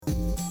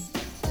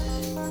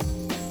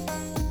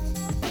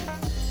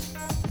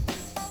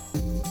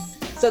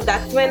So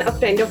that's when a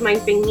friend of mine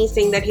pinged me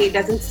saying that, hey, it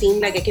doesn't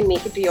seem like I can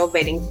make it to your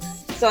wedding.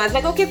 So I was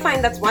like, okay,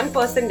 fine, that's one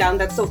person down.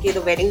 That's okay.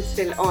 The wedding's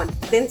still on.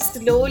 Then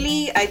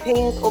slowly, I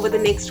think over the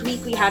next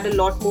week, we had a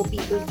lot more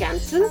people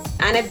cancel.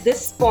 And at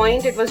this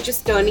point, it was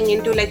just turning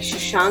into like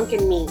Shashank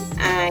and me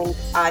and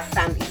our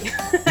family.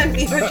 And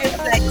we were just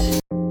like,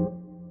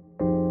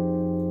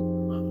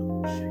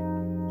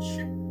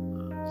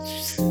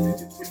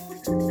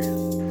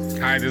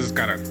 Hi, this is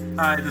Karan,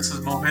 Hi, this is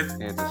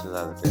Mohit. Hey, this is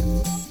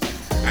Aditya.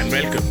 and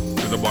welcome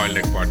to the Boiled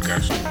Egg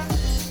Podcast.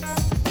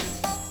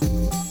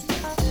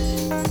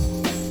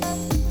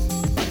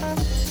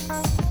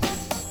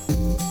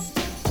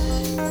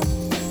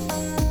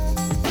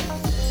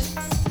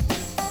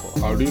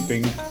 How do you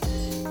think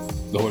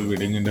the whole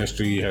wedding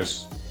industry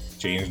has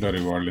changed or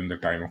evolved in the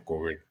time of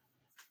COVID?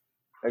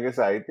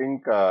 I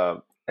think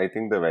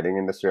the wedding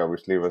industry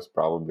obviously was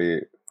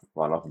probably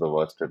one of the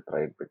worst hit,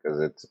 right? Because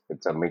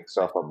it's a mix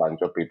of a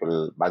bunch of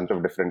people, bunch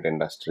of different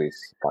industries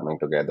coming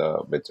together,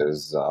 which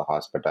is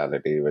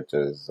hospitality, which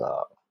is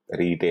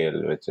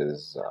retail, which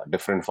is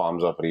different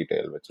forms of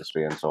retail, which is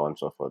free and so on and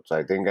so forth. So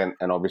I think,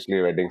 and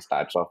obviously, wedding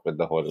starts off with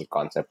the whole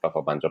concept of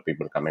a bunch of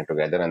people coming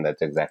together, and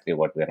that's exactly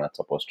what we're not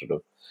supposed to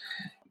do.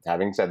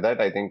 Having said that,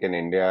 I think in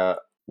India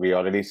we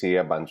already see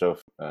a bunch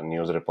of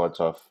news reports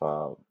of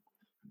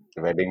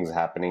weddings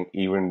happening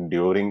even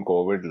during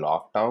COVID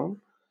lockdown,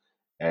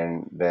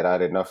 and there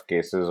are enough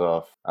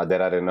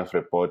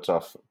reports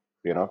of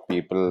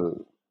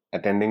people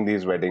attending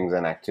these weddings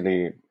and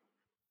actually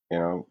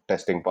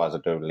testing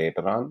positive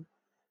later on,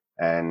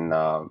 and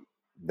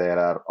there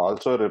are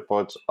also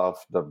reports of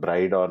the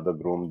bride or the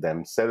groom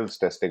themselves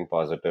testing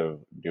positive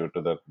due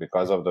to the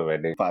because of the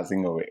wedding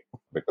passing away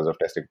because of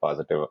testing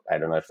positive. I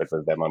don't know if it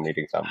was them or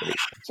meeting somebody.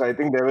 So I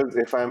think there was,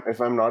 if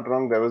I'm not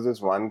wrong, there was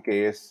this one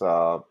case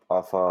of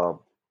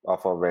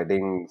a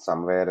wedding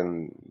somewhere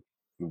in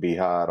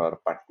Bihar or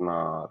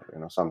Patna,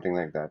 or something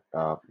like that.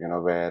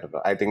 Where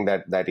I think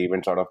that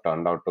event sort of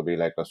turned out to be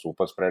like a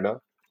super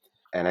spreader,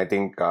 and I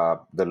think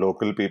the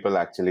local people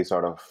actually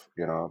sort of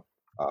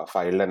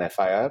filed an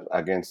FIR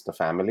against the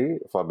family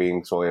for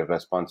being so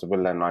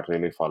irresponsible and not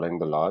really following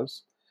the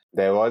laws.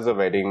 There was a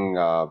wedding,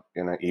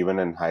 even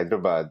in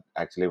Hyderabad.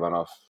 Actually,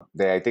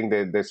 I think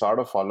they sort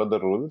of followed the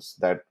rules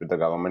that the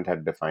government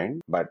had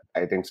defined, but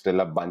I think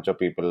still a bunch of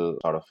people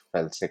sort of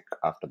fell sick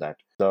after that.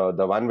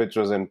 The one which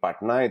was in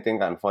Patna, I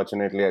think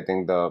unfortunately, I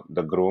think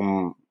the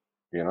groom,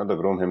 the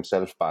groom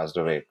himself passed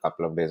away a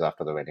couple of days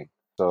after the wedding.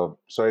 So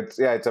it's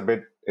a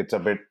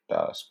bit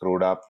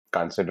screwed up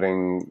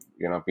considering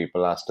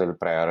people are still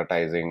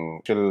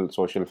prioritizing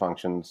social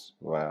functions.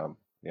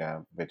 Yeah,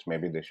 which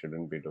maybe they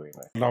shouldn't be doing.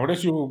 Right?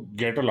 Nowadays, you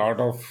get a lot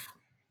of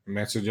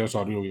messages,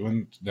 or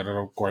there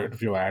are quite a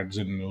few ads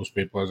in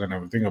newspapers and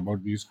everything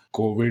about these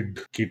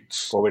COVID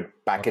kits, COVID or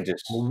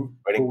packages,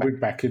 wedding COVID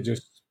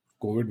packages,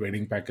 COVID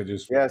wedding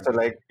packages for Yeah, so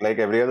people. like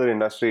every other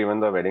industry,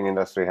 even the wedding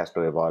industry has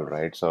to evolve,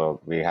 right? So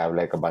we have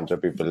like a bunch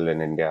of people in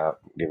India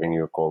giving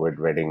you COVID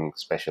wedding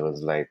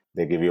specials. Like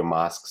they give you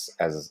masks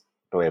as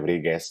to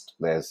every guest.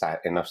 There's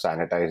enough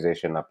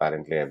sanitization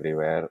apparently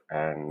everywhere,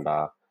 and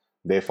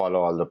they follow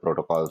all the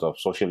protocols of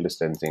social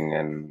distancing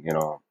and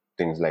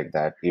things like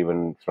that.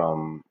 Even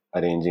from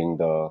arranging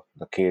the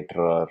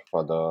caterer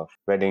for the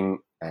wedding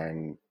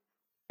and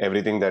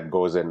everything that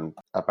goes in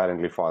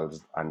apparently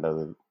falls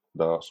under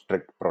the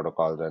strict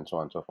protocols and so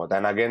on and so forth.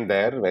 And again,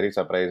 there, very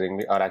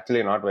surprisingly, or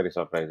actually not very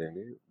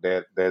surprisingly,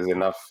 there's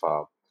enough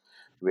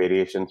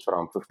variations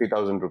from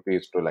 50,000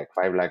 rupees to like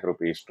 5 lakh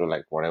rupees to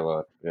like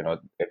whatever.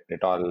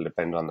 It all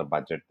depends on the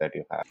budget that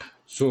you have.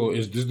 So,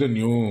 is this the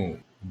new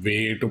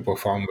way to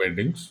perform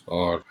weddings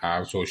or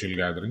have social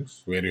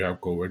gatherings where you have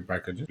COVID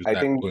packages? Is I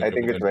that think going I to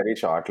be think it's the very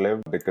short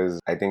lived because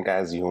I think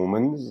as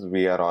humans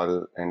we are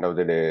all end of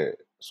the day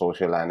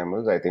social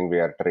animals. I think we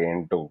are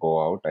trained to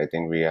go out. I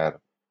think we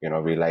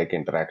like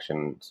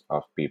interactions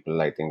of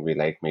people. I think we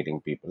like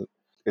meeting people.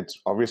 It's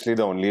obviously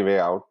the only way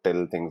out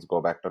till things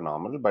go back to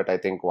normal. But I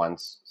think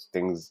once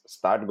things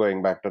start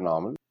going back to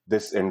normal,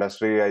 this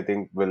industry I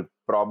think will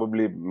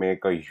probably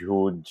make a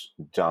huge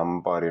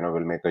jump or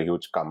will make a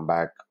huge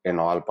comeback in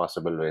all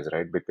possible ways,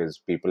 right? Because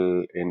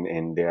people in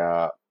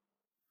India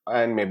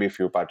and maybe a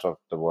few parts of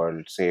the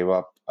world save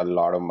up a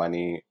lot of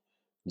money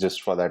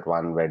just for that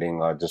one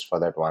wedding or just for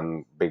that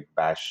one big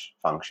bash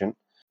function,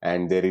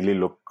 and they really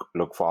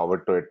look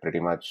forward to it pretty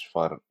much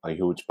for a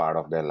huge part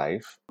of their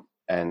life.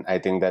 And I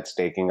think that's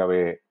taking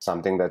away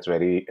something that's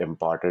very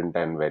important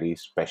and very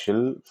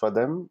special for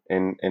them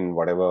in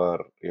whatever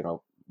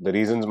the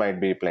reasons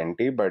might be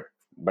plenty, but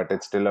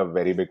it's still a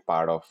very big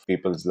part of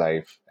people's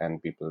life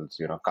and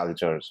people's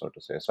culture, so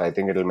to say. So I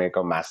think it'll make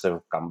a massive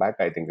comeback.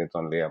 I think it's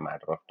only a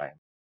matter of time.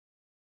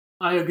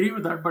 I agree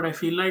with that, but I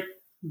feel like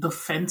the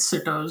fence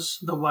sitters,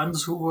 the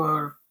ones who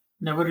were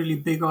never really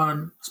big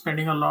on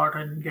spending a lot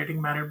and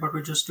getting married, but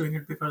were just doing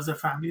it because their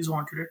families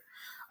wanted it,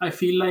 I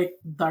feel like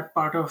that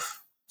part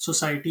of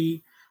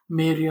society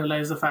may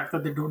realize the fact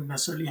that they don't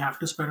necessarily have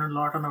to spend a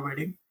lot on a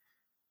wedding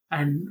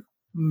and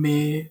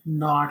may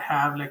not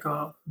have like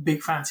a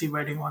big fancy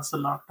wedding once the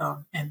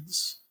lockdown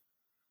ends.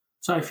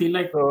 So I feel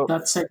like So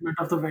that segment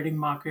of the wedding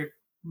market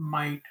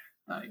might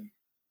die.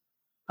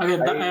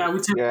 Again, I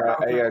would say yeah, that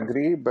I outlier.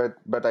 agree,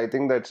 but I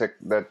think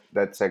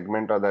that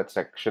segment or that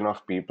section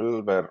of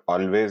people were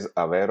always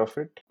aware of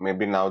it.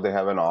 Maybe now they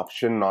have an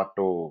option not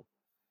to,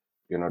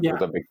 do Yeah.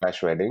 the big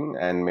bash wedding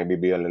and maybe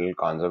be a little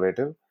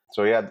conservative.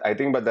 So yeah, I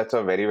think, but that's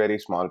a very, very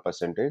small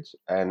percentage.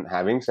 And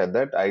having said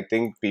that, I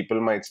think people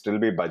might still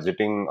be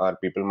budgeting, or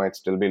people might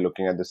still be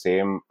looking at the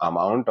same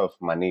amount of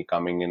money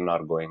coming in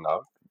or going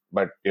out,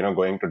 but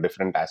going to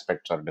different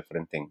aspects or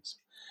different things.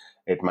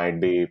 It might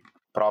be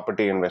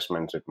property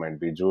investments, it might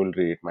be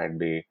jewelry, it might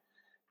be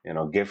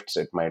gifts,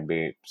 it might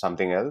be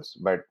something else,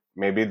 but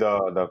maybe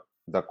the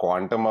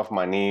quantum of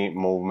money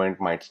movement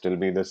might still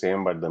be the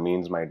same, but the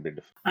means might be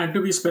different. And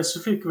to be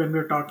specific, when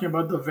we're talking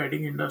about the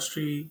wedding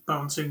industry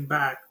bouncing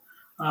back,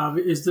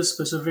 is this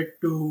specific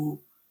to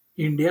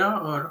India,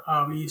 or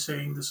are we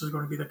saying this is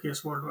going to be the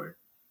case worldwide?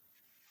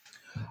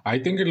 I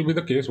think it'll be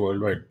the case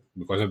worldwide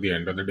because at the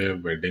end of the day,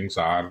 weddings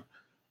are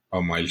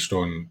a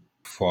milestone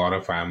for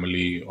a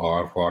family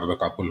or for the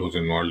couple who's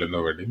involved in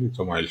the wedding. It's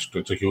a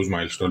milestone. It's a huge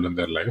milestone in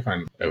their life,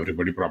 and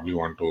everybody probably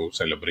want to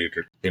celebrate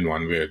it in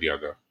one way or the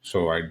other.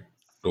 So I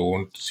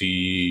don't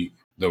see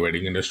the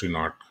wedding industry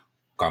not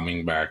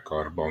coming back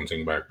or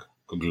bouncing back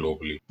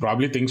globally.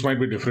 Probably things might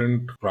be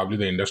different. Probably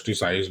the industry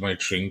size might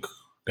shrink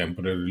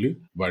temporarily,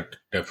 but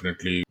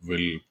definitely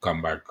will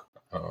come back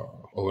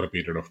over a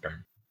period of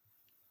time.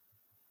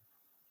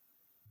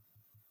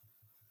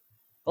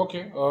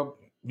 Okay.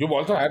 You've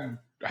also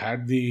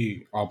had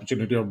the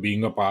opportunity of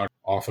being a part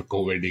of a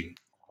co-wedding,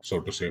 so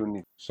to say.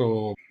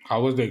 So,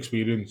 how was the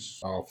experience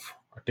of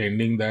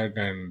attending that,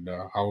 and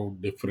how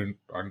different?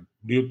 And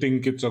do you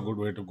think it's a good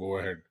way to go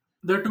ahead?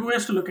 There are two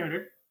ways to look at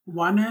it.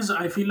 One is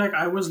I feel like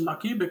I was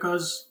lucky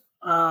because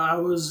I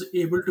was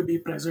able to be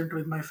present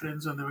with my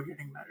friends when they were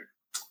getting married.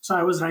 So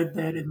I was right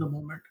there in the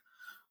moment.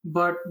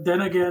 But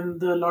then again,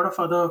 there are a lot of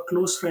other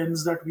close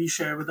friends that we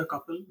share with a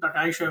couple, that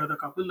I share with a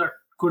couple that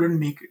couldn't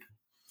make it.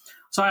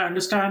 So I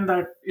understand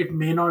that it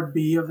may not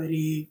be a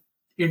very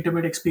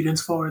intimate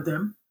experience for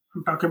them.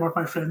 I'm talking about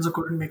my friends who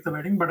couldn't make the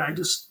wedding, but I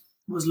just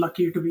was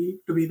lucky to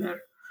be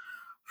there.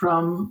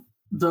 From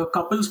the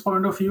couple's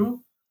point of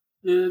view,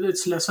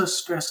 it's lesser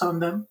stress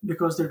on them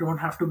because they don't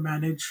have to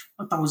manage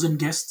 1,000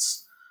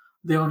 guests.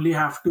 They only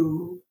have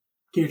to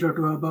cater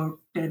to about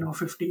 10 or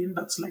 15.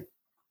 That's like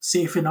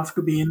safe enough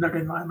to be in that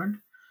environment,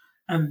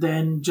 and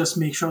then just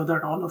make sure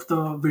that all of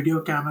the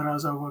video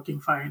cameras are working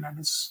fine, and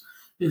is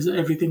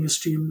everything is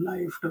streamed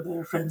live to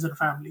their friends and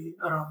family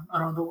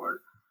around the world.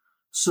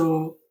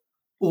 So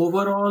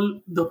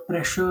overall, the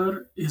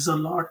pressure is a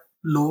lot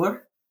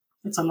lower.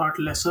 It's a lot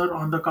lesser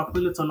on the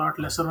couple. It's a lot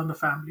lesser on the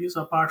families,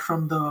 apart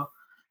from the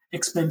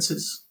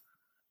expenses.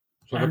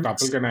 So the And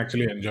couple can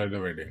actually enjoy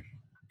the wedding.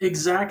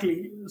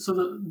 exactly,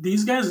 so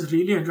these guys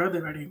really enjoyed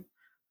their wedding.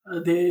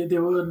 They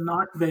were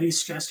not very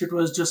stressed. It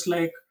was just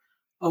like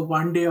a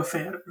 1 day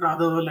affair,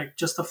 rather like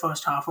just the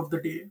first half of the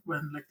day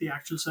when like the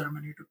actual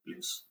ceremony took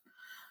place.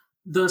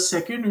 The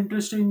second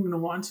interesting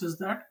nuance is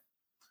that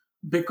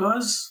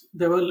because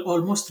there were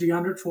almost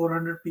 300,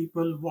 400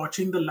 people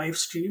watching the live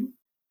stream,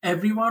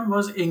 everyone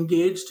was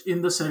engaged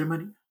in the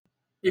ceremony.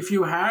 If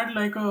you had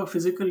like a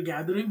physical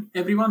gathering,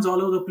 everyone's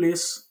all over the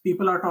place.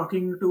 People are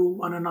talking to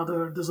one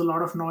another. There's a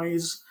lot of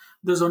noise.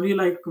 There's only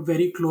like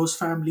very close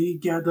family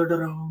gathered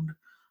around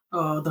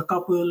the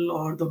couple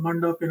or the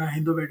mandap in a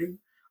Hindu wedding.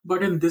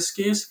 But in this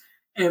case,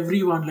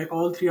 everyone, like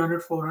all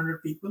 300,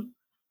 400 people,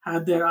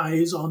 had their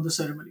eyes on the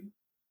ceremony,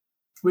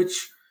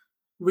 which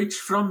which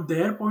from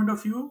their point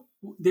of view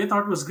they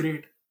thought was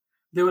great.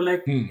 They were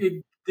like Hmm. it,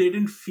 they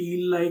didn't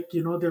feel like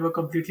they were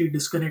completely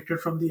disconnected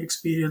from the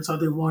experience, or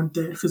they weren't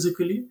there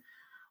physically.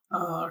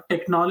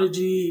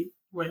 Technology,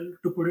 well,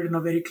 to put it in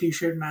a very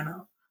cliched manner,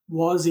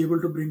 was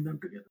able to bring them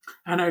together,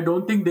 and I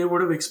don't think they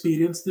would have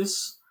experienced this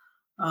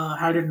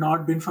had it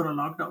not been for a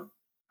lockdown.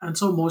 And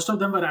so most of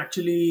them were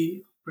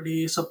actually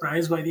pretty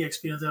surprised by the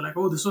experience. They're like,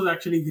 oh, this was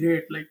actually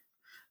great. Like,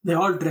 they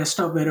all dressed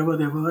up wherever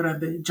they were,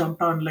 and they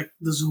jumped on like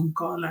the Zoom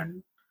call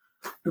and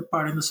took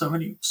part in the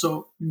ceremony.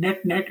 So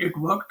net, it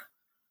worked.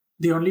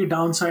 The only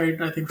downside,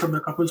 I think, from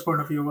the couple's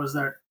point of view was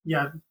that,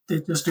 yeah,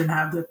 they just didn't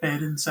have their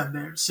parents and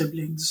their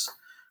siblings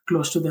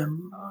close to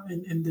them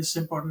in this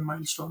important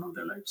milestone of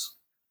their lives.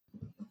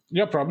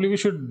 Yeah, probably we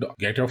should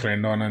get your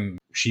friend on, and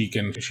she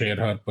can share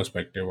her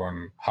perspective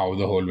on how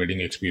the whole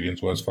wedding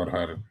experience was for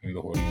her in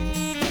the whole.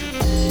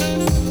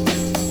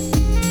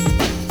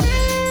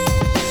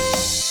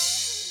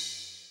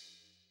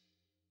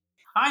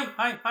 Hi,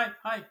 hi, hi,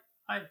 hi,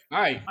 hi,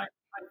 Hi. hi, hi.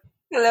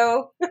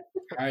 Hello.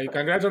 Hi.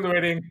 Congrats on the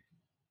wedding.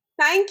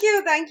 Thank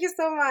you. Thank you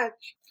so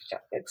much. Sure,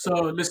 it's So,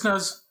 okay.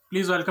 listeners,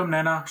 please welcome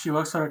Nana. She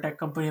works for a tech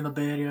company in the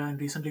Bay Area and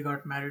recently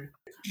got married.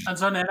 And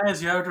so, Nana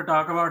is here to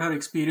talk about her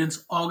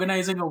experience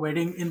organizing a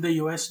wedding in the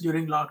US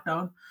during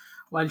lockdown,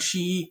 while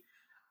she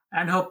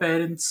and her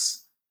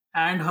parents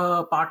and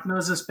her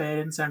partners'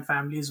 parents and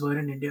families were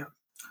in India.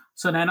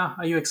 So, Nana,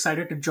 are you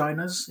excited to join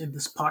us in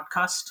this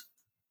podcast?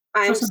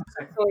 I'm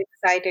Shashank, so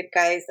excited,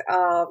 guys.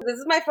 This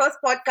is my first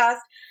podcast.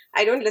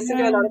 I don't listen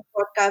to a lot yeah. of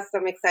podcasts. So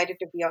I'm excited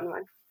to be on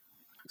one.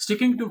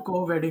 Sticking to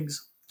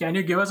co-weddings, can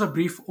you give us a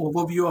brief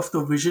overview of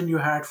the vision you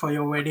had for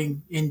your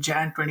wedding in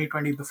Jan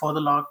 2020 before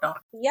the lockdown?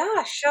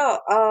 Yeah, sure.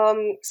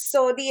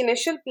 So the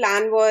initial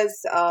plan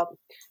was,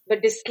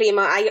 but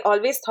disclaimer, I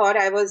always thought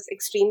I was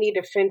extremely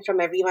different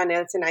from everyone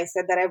else, and I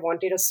said that I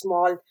wanted a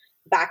small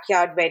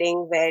backyard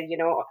wedding where,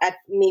 at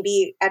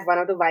maybe at one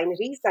of the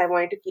wineries, I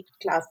wanted to keep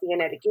it classy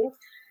and elegant.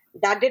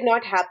 That did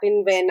not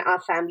happen when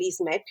our families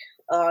met.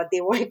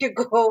 They wanted to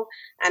go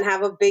and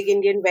have a big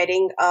Indian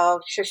wedding.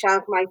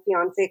 Shashank, my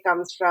fiance,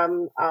 comes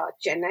from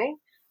Chennai,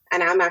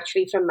 and I'm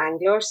actually from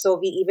Mangalore. So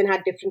we even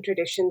had different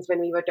traditions when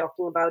we were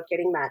talking about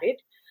getting married.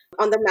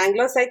 On the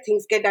Mangalore side,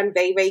 things get done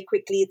very, very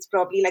quickly. It's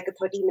probably like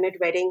a 30-minute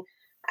wedding.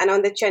 And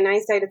on the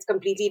Chennai side, it's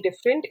completely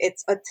different.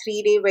 It's a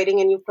 3-day wedding,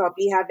 and you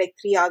probably have like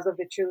 3 hours of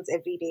rituals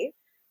every day.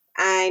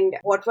 And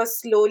what was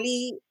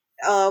slowly,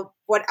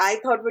 what I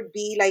thought would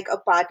be like a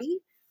party,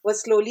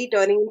 was slowly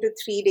turning into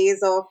 3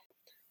 days of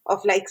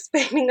like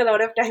spending a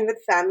lot of time with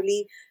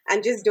family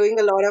and just doing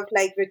a lot of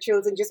like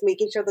rituals and just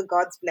making sure the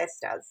gods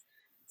blessed us.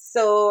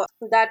 So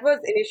that was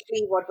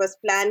initially what was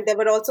planned. There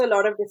were also a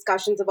lot of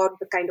discussions about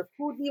the kind of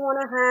food we want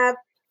to have,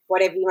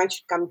 what everyone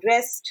should come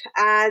dressed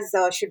as.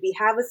 Should we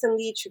have a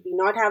sangeet? Should we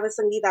not have a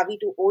sangeet? Are we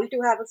too old to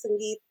have a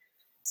sangeet?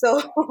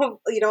 So,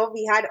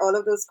 we had all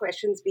of those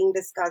questions being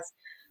discussed.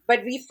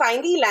 But we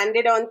finally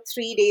landed on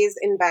 3 days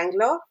in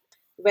Bangalore,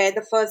 where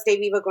the first day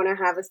we were going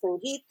to have a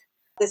Sangeet,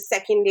 the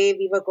second day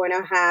we were going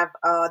to have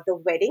the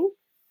wedding,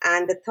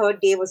 and the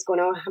third day was going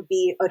to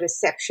be a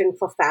reception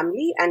for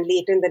family. And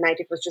later in the night,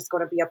 it was just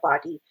going to be a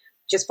party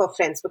just for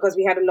friends because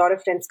we had a lot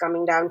of friends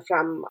coming down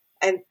from.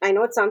 And I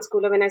know it sounds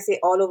cooler when I say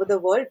all over the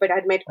world, but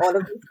I'd met all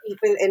of these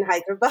people in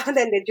Hyderabad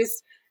and they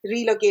just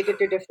relocated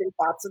to different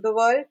parts of the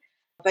world.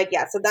 But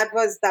yeah, so that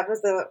was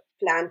the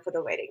plan for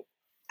the wedding.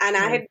 And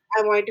Right.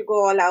 I wanted to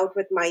go all out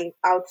with my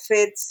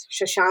outfits.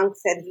 Shashank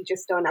said he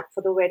just turned up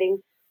for the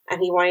wedding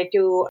and he wanted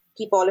to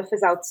keep all of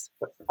his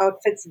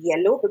outfits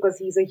yellow because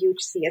he's a huge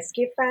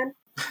CSK fan.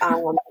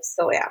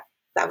 So yeah,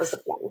 that was the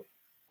plan.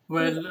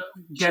 Well,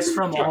 guests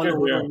from all Okay, over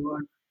the yeah.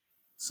 world.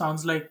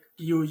 Sounds like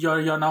you're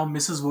now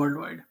Mrs.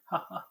 Worldwide.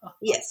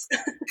 Yes.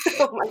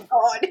 Oh my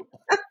god.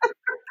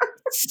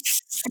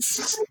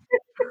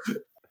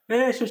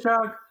 Hey,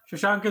 Shashank.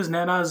 Shashank is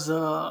Nana's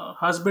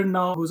husband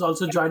now, who's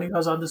also joining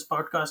us on this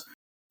podcast.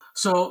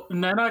 So,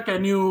 Nana,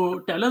 can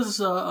you tell us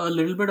a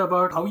little bit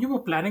about how you were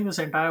planning this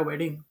entire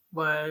wedding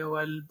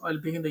while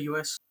being in the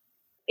US?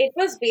 It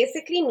was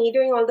basically me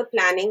doing all the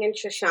planning and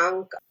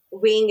Shashank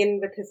weighing in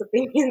with his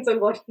opinions on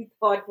what he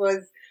thought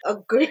was a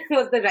good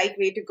was the right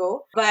way to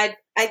go. But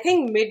I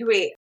think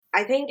midway,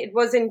 I think it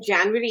was in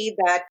January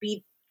that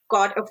we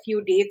got a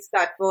few dates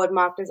that were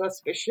marked as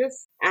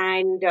auspicious,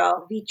 and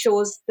we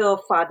chose the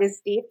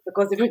farthest date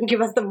because it would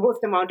give us the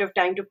most amount of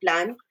time to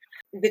plan,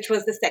 which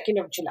was the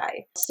 2nd of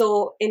July.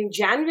 So in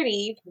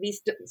January,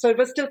 so it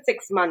was still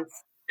 6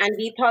 months. And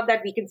we thought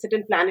that we can sit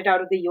and plan it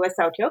out of the US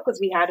out here because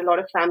we had a lot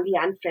of family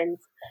and friends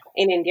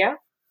in India.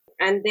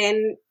 And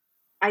then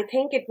I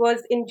think it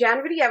was in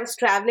January, I was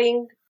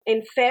traveling.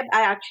 In Feb,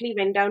 I actually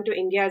went down to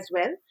India as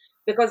well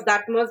because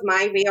that was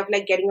my way of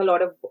like getting a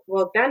lot of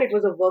work done. It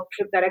was a work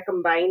trip that I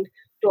combined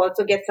to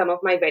also get some of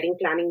my wedding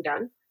planning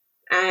done.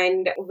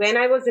 And when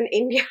I was in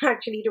India,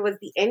 actually, towards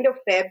the end of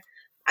Feb,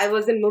 I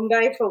was in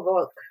Mumbai for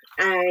work.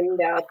 And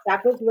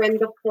that was when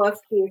the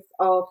first case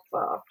of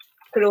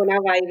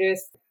coronavirus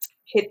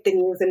hit the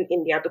news in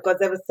India because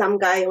there was some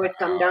guy who had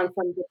come down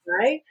from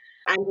Dubai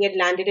and he had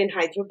landed in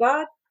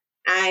Hyderabad.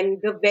 And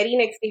the very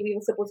next day, we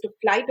were supposed to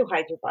fly to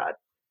Hyderabad.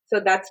 So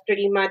that's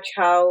pretty much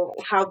how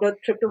the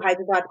trip to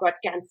Hyderabad got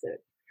cancelled.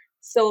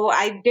 So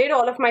I did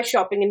all of my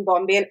shopping in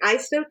Bombay, and I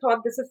still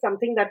thought this is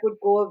something that would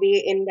go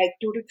away in like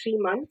 2 to 3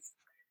 months.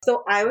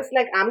 So I was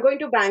like, I'm going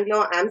to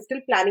Bangalore. I'm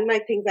still planning my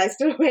things. I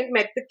still went,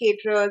 met the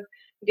caterers,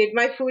 did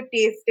my food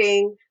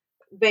tasting,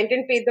 went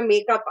and paid the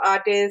makeup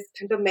artist,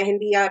 the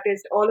mehendi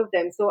artist, all of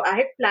them. So I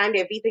had planned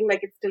everything like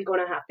it's still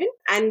going to happen.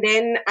 And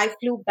then I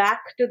flew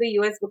back to the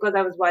US because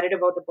I was worried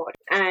about the border.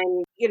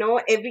 And,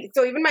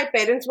 so even my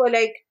parents were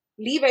like,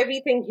 leave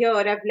everything here.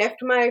 I've left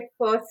my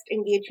first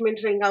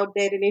engagement ring out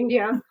there in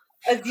India,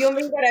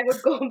 assuming that I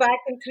would go back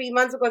in 3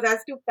 months because I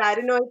was too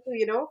paranoid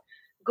to,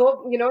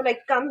 go, like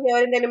come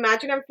here and then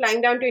imagine I'm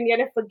flying down to India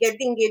and I forget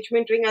the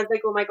engagement ring. I was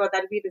like, oh my God,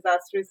 that'd be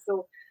disastrous.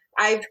 So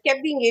I've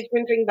kept the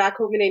engagement ring back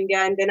home in India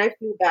and then I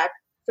flew back.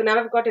 So now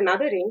I've got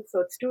another ring.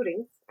 So it's 2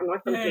 rings. I'm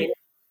not complaining.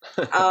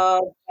 Hey,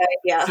 But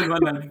yeah, silver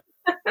lining.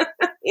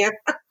 yeah.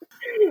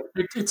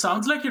 It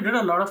sounds like you did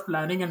a lot of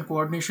planning and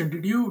coordination.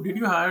 Did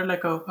you hire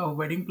like a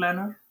wedding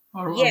planner,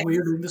 or Yes. were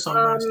you doing this all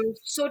by yourself?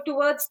 So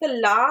towards the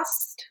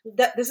last,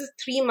 this is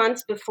 3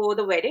 months before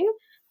the wedding.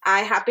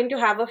 I happen to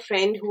have a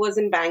friend who was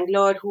in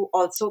Bangalore who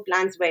also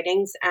plans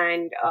weddings,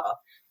 and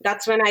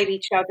that's when I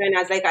reached out to her and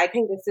I was like, I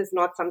think this is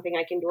not something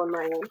I can do on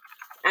my own.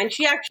 And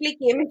she actually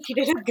came and she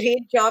did a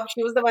great job.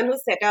 She was the one who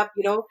set up,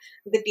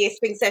 the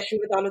tasting session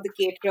with all of the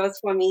caterers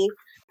for me.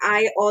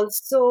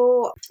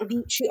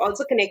 She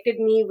also connected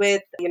me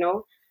with,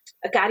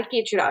 a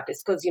caricature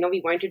artist because,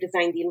 we wanted to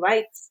design the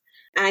invites.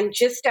 And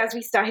just as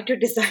we started to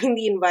design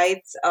the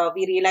invites,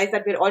 we realized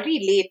that we're already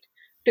late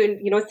to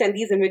send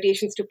these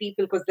invitations to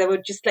people because there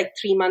were just like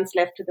 3 months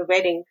left to the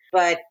wedding.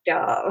 But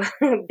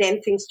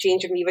then things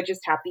changed and we were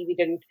just happy we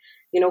didn't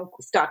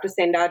start to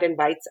send our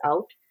invites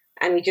out,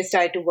 and we just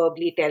started to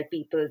verbally tell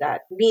people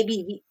that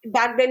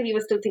back then we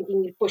were still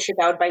thinking we'd push it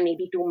out by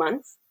maybe 2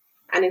 months,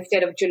 and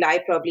instead of July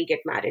probably get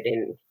married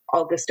in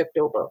August,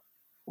 October,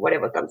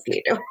 whatever comes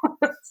later.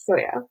 So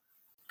yeah.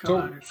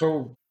 Got it.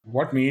 So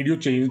what made you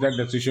change that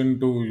decision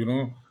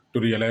to, to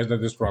realize that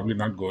this is probably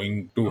not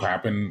going to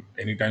happen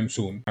anytime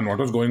soon? And what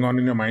was going on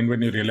in your mind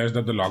when you realized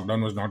that the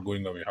lockdown was not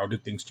going away? How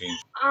did things change?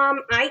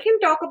 I can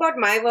talk about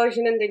my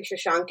version and then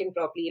Shashank can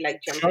probably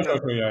like jump Sure, in on sure,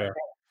 it. sure. Yeah,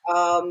 yeah.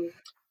 Um,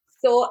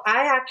 so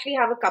I actually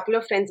have a couple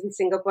of friends in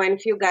Singapore, and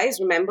if you guys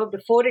remember,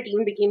 before it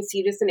even became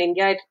serious in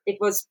India, it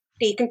was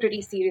taken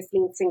pretty seriously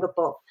in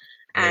Singapore.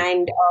 Right.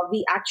 And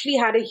we actually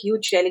had a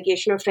huge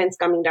delegation of friends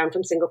coming down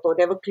from Singapore.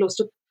 There were close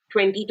to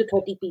 20 to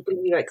 30 people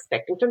we were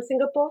expecting from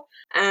Singapore.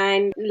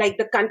 And like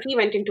the country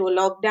went into a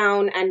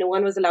lockdown and no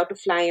one was allowed to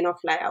fly in or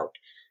fly out.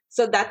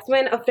 So that's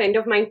when a friend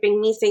of mine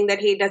pinged me saying that,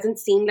 hey, it doesn't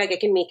seem like I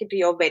can make it to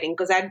your wedding,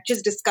 because I'd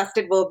just discussed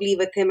it verbally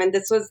with him. And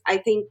this was, I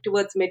think,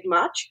 towards mid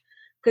March,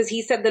 because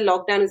he said the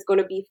lockdown is going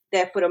to be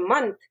there for a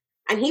month.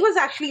 And he was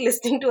actually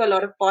listening to a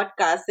lot of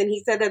podcasts, and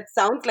he said that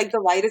sounds like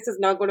the virus is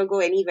not going to go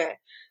anywhere.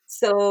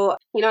 So,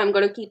 I'm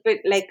going to keep it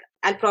like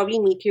I'll probably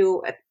meet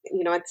you at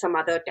some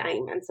other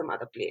time and some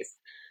other place.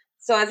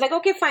 So I was like,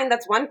 okay, fine,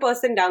 that's one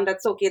person down.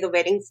 That's okay. The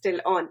wedding's still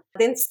on.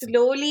 Then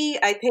slowly,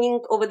 I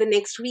think over the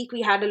next week,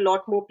 we had a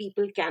lot more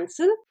people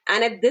cancel.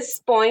 And at this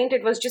point,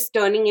 it was just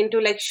turning into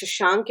like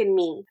Shashank and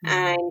me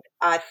and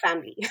our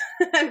family.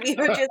 And we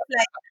were just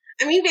like,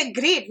 I mean, we're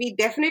great. We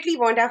definitely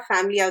want our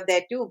family out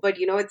there too. But,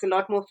 it's a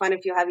lot more fun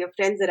if you have your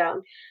friends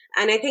around.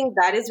 And I think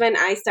that is when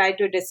I started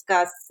to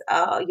discuss,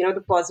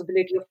 the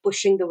possibility of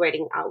pushing the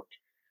wedding out.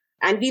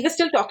 And we were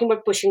still talking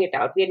about pushing it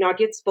out. We had not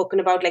yet spoken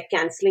about like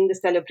canceling the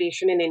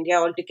celebration in India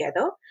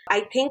altogether.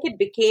 I think it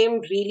became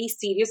really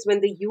serious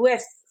when the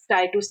US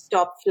started to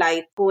stop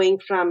flights going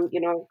from,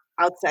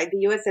 outside the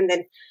US, and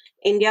then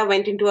India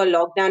went into a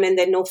lockdown and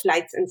then no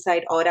flights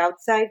inside or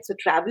outside. So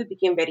travel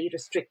became very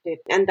restricted.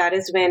 And that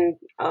is when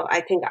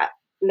I think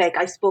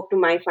I spoke to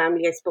my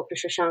family, I spoke to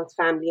Shashank's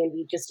family, and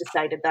we just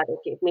decided that,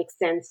 okay, it makes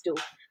sense to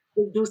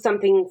do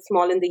something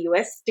small in the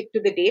US, stick to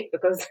the date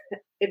because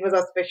it was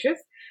auspicious.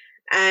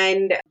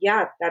 And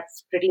yeah,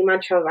 that's pretty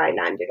much how I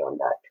landed on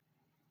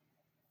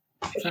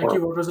that. Thank you.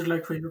 Shashank. What was it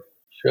like for you?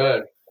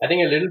 Sure. I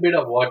think a little bit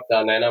of what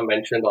Nayana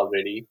mentioned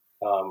already.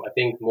 I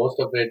think most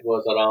of it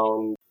was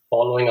around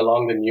following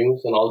along the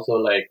news, and also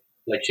like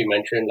she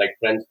mentioned, like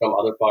friends from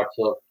other parts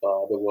of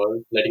the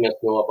world letting us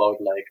know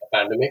about like a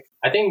pandemic.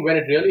 I think when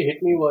it really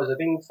hit me was, I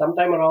think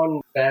sometime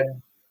around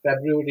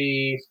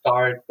February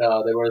start.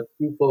 There were a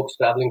few folks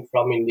traveling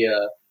from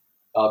India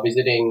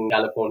visiting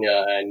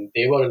California, and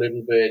they were a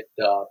little bit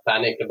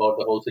panicked about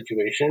the whole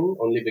situation,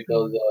 only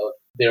because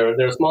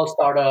they're a small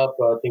startup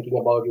thinking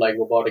about like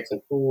robotics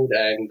and food,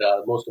 and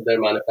most of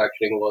their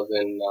manufacturing was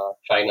in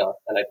China.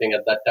 And I think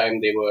at that time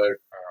they were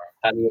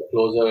having a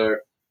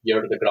closer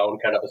ear to the ground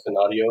kind of a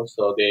scenario.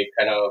 So they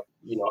kind of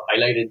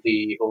highlighted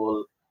the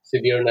whole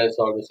severeness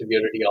or the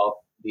severity of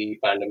the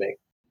pandemic.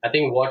 I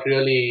think what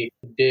really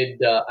did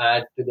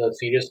add to the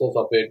seriousness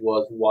of it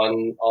was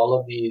one, all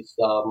of these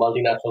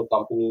multinational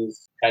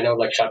companies kind of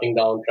like shutting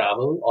down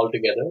travel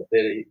altogether.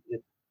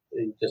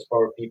 Just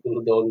for people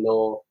who don't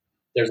know,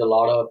 there's a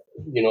lot of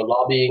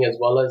lobbying as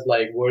well as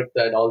like work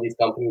that all these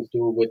companies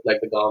do with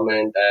like the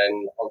government,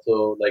 and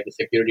also like the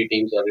security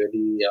teams are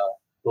really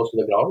close to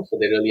the ground, so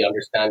they really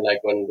understand like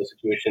when the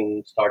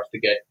situation starts to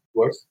get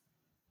worse.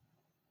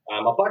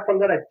 Apart from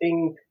that, I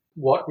think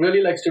what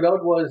really like stood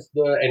out was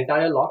the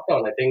entire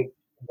lockdown. I think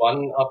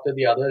one after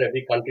the other,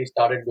 every country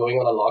started going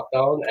on a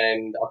lockdown,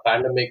 and a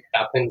pandemic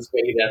happens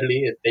very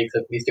rarely. It takes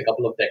at least a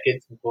couple of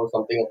decades before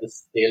something of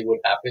this scale would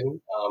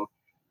happen.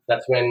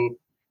 That's when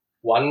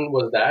one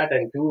was that,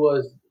 and two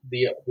was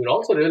we're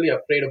also really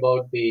afraid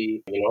about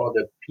the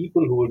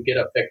people who would get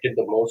affected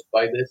the most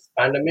by this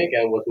pandemic,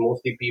 and was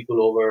mostly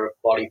people over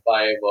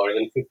 45 or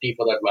even 50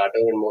 for that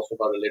matter, and most of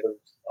our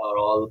relatives are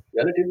all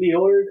relatively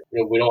old.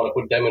 We don't want to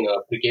put them in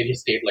a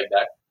precarious state like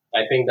that.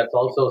 I think that's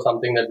also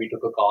something that we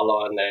took a call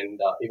on, and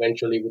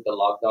eventually with the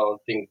lockdown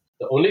thing,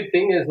 the only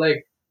thing is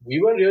like we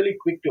were really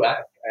quick to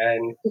act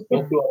and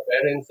spoke to our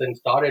parents and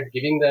started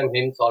giving them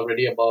hints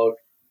already about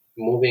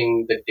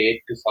moving the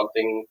date to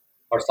something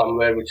or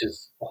somewhere which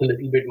is a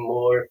little bit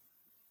more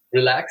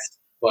relaxed.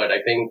 But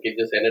I think it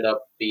just ended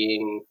up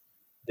being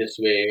this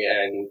way.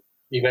 And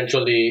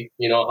eventually,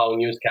 how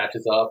news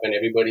catches up and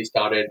everybody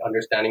started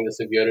understanding the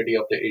severity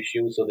of the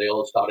issue. So they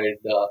all started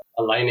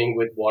aligning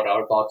with what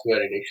our thoughts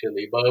were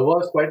initially. But it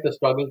was quite the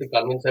struggle to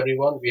convince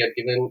everyone. We had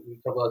given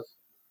each of us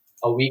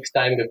a week's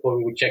time before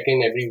we would check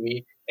in every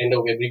week, end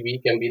of every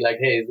week, and be like,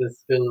 hey, is this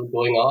still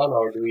going on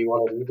or do we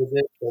want to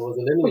revisit? So it was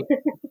a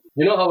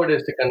little, how it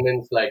is to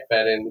convince like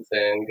parents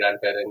and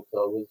grandparents.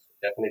 So it was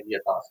definitely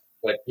a task.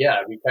 But yeah,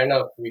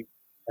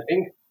 I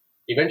think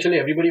eventually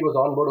everybody was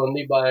on board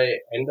only by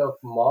end of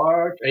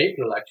March,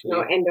 April No,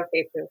 actually. end of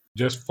April.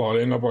 Just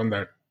following up on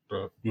that,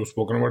 you've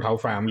spoken about how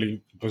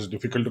family, it was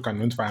difficult to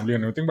convince family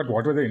and everything, but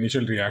what were the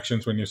initial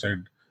reactions when you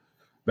said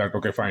that,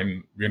 okay,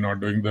 fine, we're not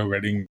doing the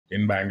wedding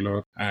in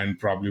Bangalore and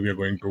probably we're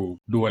going to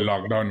do a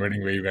lockdown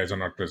wedding where you guys are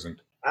not present?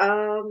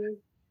 Um,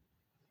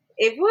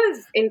 it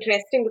was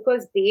interesting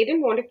because they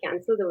didn't want to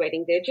cancel the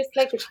wedding. They're just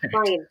like, it's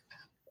fine.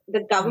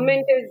 The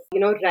government is,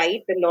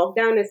 right. The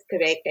lockdown is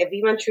correct.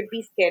 Everyone should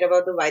be scared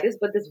about the virus,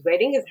 but this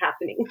wedding is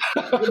happening.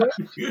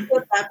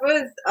 So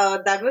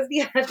that was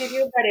the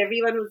attitude that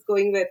everyone was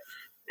going with,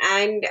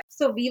 and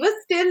so we were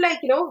still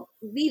like,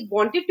 we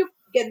wanted to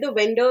get the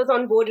vendors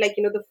on board, like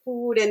the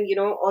food and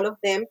all of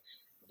them,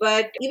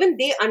 but even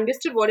they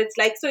understood what it's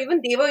like. So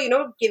even they were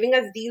giving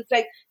us deals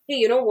like, hey,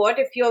 you know what?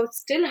 If you're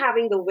still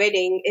having the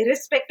wedding,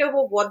 irrespective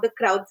of what the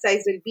crowd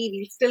size will be,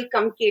 we'll still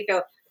come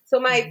cater. So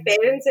my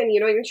parents and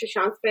even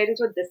Shashank's parents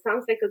were, this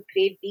sounds like a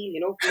great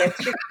deal. Let's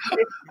just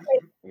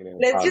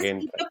Bargain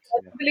keep the price.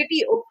 Yeah.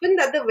 possibility open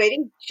that the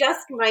wedding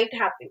just might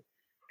happen.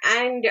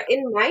 And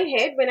in my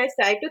head, when I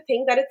started to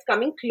think that it's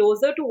coming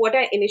closer to what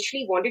I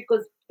initially wanted,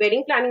 because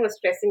wedding planning was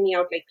stressing me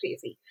out like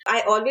crazy.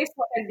 I always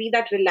thought I'd be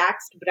that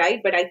relaxed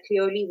bride, but I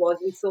clearly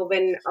wasn't. So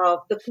when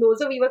the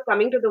closer we were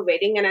coming to the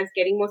wedding and I was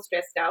getting more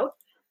stressed out,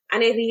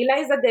 and I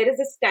realized that there is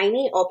this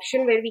tiny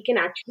option where we can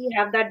actually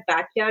have that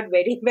backyard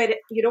wedding where,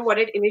 what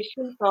it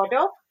initially thought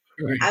of.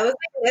 Right. I was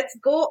like, let's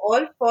go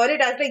all for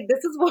it. I was like,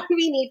 this is what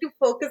we need to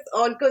focus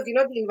on because, the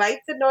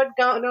invites had not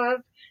gone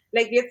off.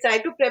 Like, we had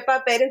tried to prep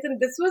our parents, and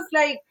this was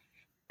like,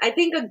 I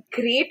think, a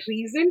great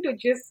reason to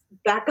just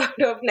back out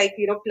of like,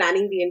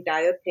 planning the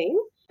entire thing.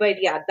 But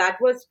yeah, that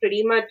was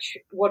pretty much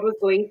what was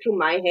going through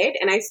my head.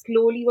 And I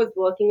slowly was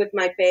working with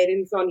my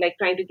parents on like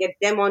trying to get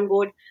them on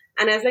board.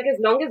 And I was like, as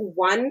long as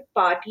one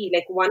party,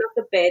 like one of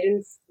the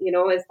parents,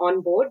 is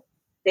on board,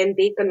 then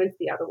they convince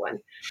the other one.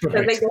 So I was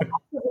Right. like, there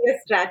has to be a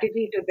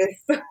strategy to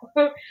this.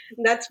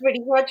 That's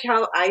pretty much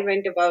how I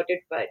went about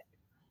it. But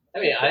I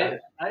mean, I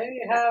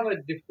have a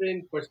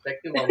different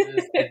perspective on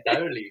this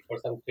entirely for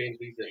some strange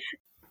reason.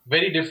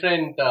 Very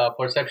different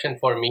perception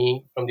for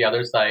me from the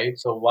other side.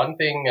 So one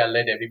thing I'll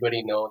let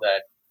everybody know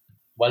that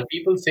while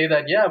people say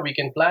that, yeah, we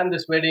can plan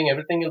this wedding,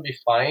 everything will be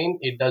fine,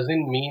 it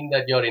doesn't mean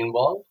that you're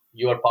involved.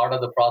 You are part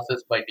of the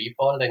process by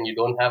default and you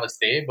don't have a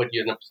say, but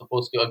you're not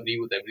supposed to agree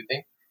with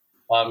everything.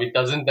 It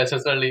doesn't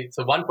necessarily,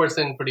 so one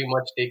person pretty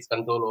much takes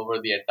control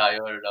over the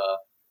entire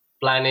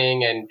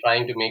planning and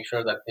trying to make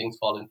sure that things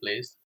fall in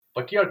place.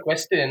 But to your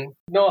question,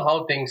 you know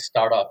how things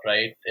start off,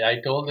 right?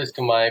 I told this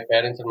to my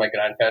parents and my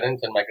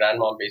grandparents, and my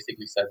grandmom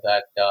basically said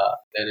that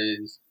there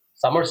is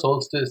summer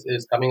solstice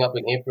is coming up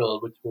in April,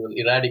 which will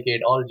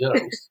eradicate all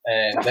germs,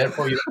 and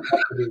therefore you don't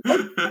have to do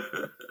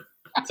work.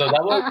 So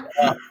that was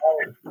a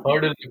hard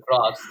hurdle to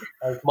cross.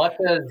 As much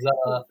as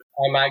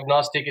I'm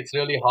agnostic, it's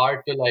really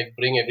hard to like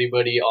bring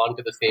everybody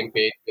onto the same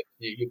page.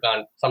 You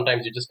can't.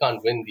 Sometimes you just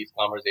can't win these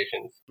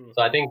conversations.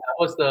 So I think that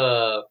was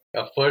the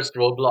first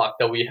roadblock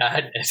that we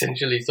had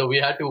essentially. So we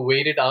had to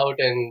wait it out,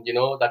 and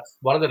that's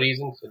one of the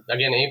reasons.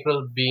 Again,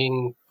 April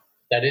being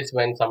that is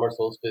when summer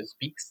solstice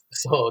peaks.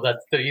 So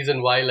that's the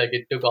reason why like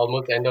it took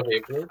almost end of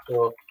April.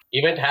 So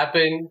event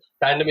happened,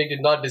 pandemic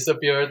did not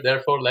disappear.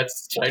 Therefore,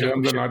 let's try to Germs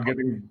are push it. not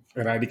getting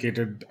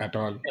eradicated at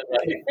all.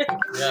 Right.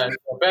 Yeah,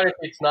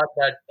 apparently it's not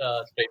that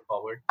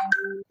straightforward.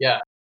 Yeah.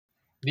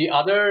 The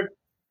other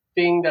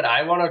thing that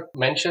I want to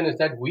mention is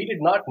that we did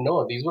not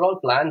know. These were all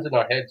plans in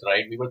our heads,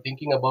 right? We were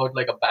thinking about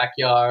like a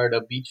backyard,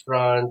 a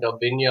beachfront, a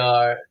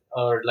vineyard,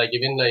 or like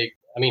even like,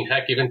 I mean,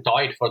 heck, even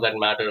toy for that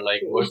matter,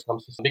 like worst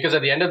comes to because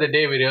at the end of the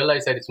day, we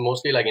realized that it's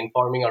mostly like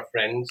informing our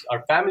friends.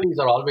 Our families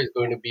are always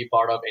going to be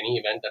part of any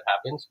event that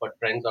happens, but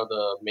friends are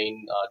the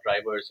main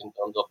drivers in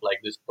terms of like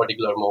this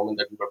particular moment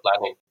that we were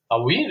planning.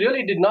 We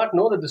really did not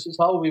know that this is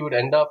how we would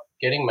end up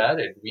getting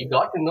married. We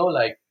got to know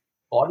like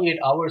 48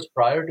 hours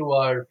prior to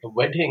our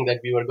wedding that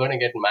we were going to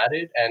get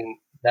married, and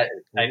that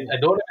I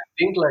don't even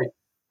think like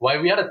why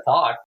we had a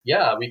thought,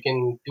 yeah, we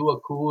can do a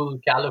cool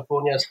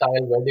California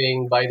style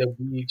wedding by the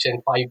beach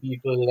and 5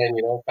 people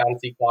and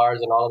fancy cars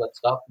and all of that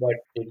stuff, but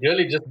it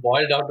really just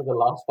boiled down to the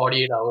last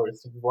 48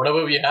 hours.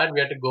 Whatever we had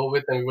to go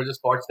with, and we were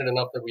just fortunate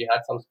enough that we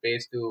had some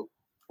space to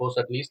host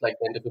at least like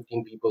 10 to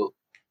 15 people.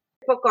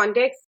 for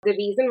context, the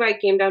reason why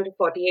it came down to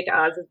 48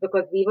 hours is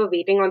because we were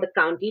waiting on the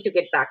county to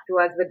get back to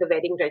us with the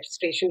wedding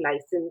registration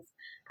license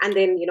and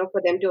then,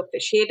 for them to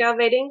officiate our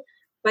wedding.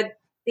 But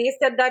they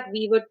said that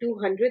we were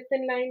 200th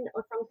in line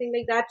or something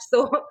like that.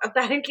 So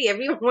apparently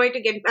everyone wanted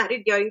to get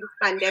married during this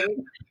pandemic.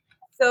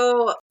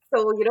 So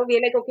we're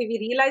like, okay, we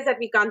realize that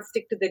we can't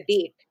stick to the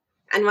date.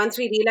 And once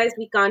we realized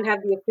we can't have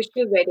the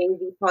official wedding,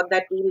 we thought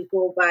that we'll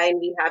go by and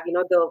we'll have,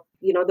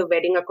 the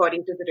wedding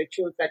according to the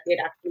rituals that we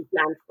had actually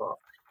planned for.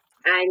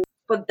 And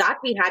for that,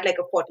 we had like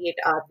a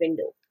 48-hour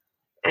window.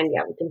 And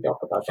yeah, we can talk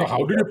about So that how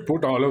did later. you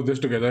put all of this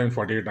together in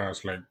 48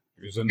 hours? Like,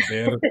 isn't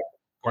there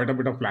quite a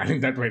bit of planning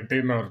that went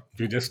in, or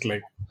you just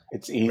like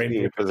It's went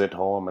easy. with It was it? at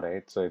home,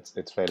 right? So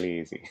it's fairly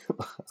easy.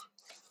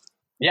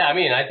 Yeah, I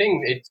mean, I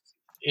think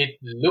it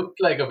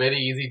looked like a very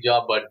easy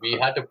job, but we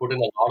had to put in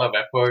a lot of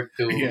effort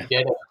to Yeah.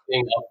 get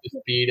everything up to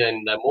speed.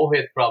 And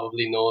Mohit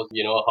probably knows,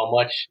 how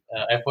much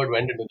effort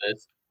went into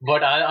this.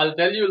 But I'll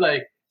tell you,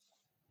 like,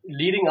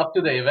 leading up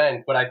to the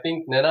event, but I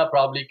think Nana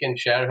probably can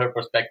share her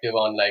perspective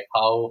on like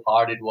how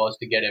hard it was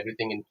to get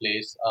everything in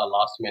place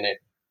last minute.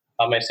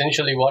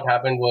 Essentially, what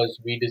happened was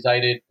we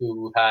decided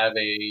to have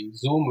a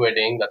Zoom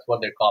wedding. That's what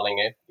they're calling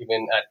it.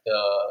 Even at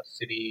the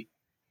city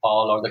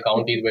hall or the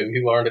counties where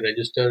we wanted to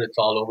register, it's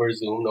all over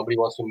Zoom. Nobody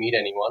wants to meet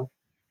anyone.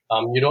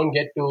 You don't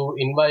get to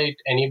invite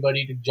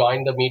anybody to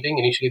join the meeting.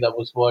 Initially, that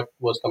was what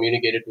was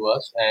communicated to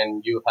us,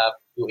 and you have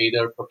to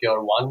either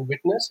procure one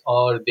witness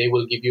or they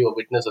will give you a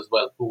witness as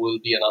well, who will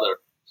be another.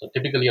 So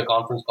typically, a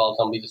conference call,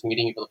 somebody just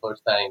meeting you for the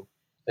first time,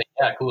 saying,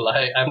 "Yeah, cool,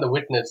 I'm the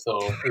witness," so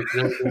it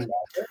really didn't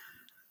matter.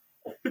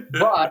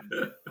 But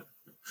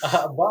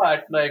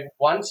but like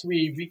once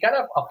we kind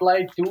of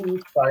applied 2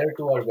 weeks prior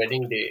to our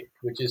wedding day,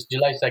 which is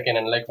July 2nd,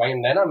 and like my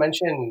Nana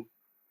mentioned,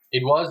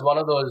 it was one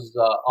of those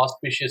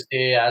auspicious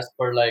day as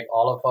per like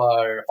all of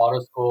our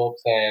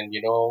horoscopes and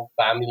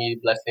family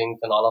blessings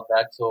and all of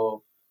that.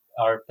 So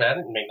our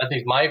parents, I mean, at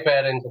least my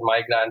parents and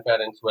my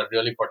grandparents were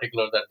really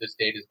particular that this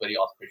date is very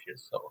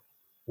auspicious. So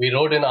we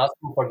wrote in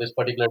asking for this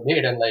particular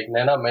date, and like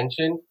Nana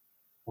mentioned,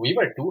 we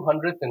were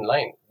 200th in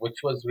line, which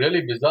was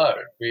really bizarre.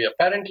 We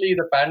apparently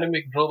the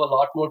pandemic drove a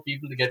lot more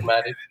people to get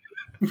married.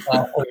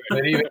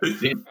 Very, very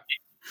crazy.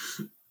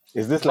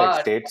 Is this like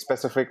But state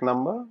specific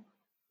number?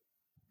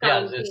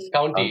 yeah, it's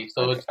County. county.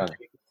 So Okay. it's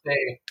Okay.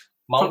 say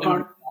For Mountain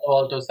View,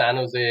 Palo Alto, San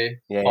Jose,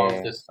 Yeah, yeah, falls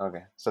yeah. this.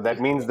 Okay. So that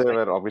this means there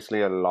like, were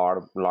obviously a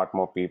lot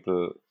more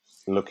people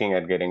looking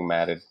at getting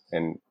married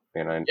in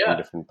yeah,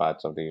 different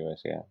parts of the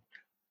US. Yeah.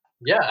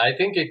 yeah. I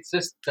think it's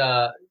just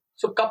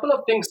so a couple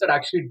of things that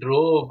actually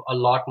drove a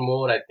lot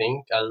more. I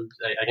think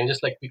I can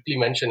just like quickly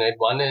mention it.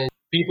 One is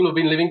people who've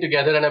been living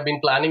together and have been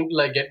planning to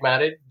like get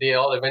married. They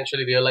all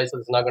eventually realize that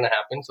it's not going to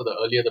happen. So the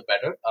earlier the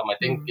better. I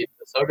think Mm. it's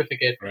a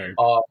certificate Right.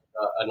 or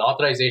an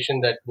authorization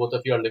that both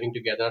of you are living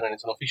together, and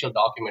it's an official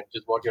document,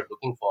 which is what you're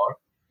looking for.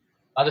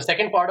 The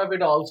second part of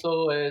it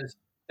also is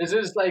this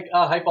is like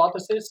a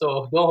hypothesis,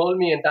 so don't hold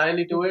me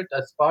entirely to it.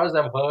 As far as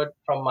I've heard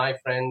from my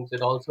friends,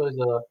 it also is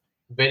a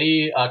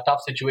very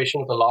tough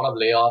situation with a lot of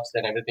layoffs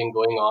and everything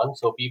going on.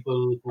 So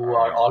people who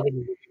are Uh, already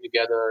living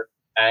together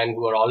and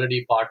who are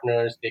already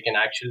partners, they can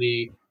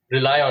actually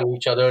rely on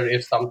each other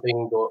if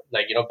something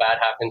like bad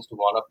happens to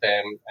one of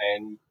them.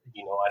 And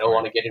I don't right.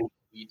 want to get into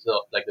the weeds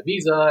of like the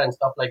visa and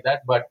stuff like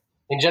that, but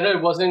in general,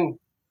 it wasn't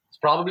it's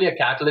probably a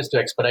catalyst to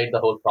expedite the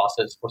whole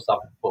process for some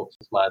folks,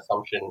 is my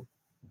assumption.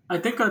 I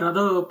think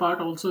another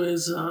part also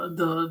is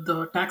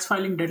the tax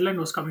filing deadline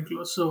was coming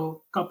close.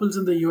 So couples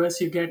in the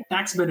US, you get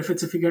tax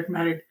benefits if you get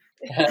married.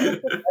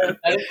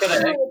 That is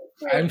correct.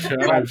 True, I'm true. sure.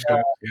 But, I'm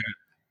sure. Yeah.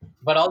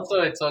 but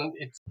also, it's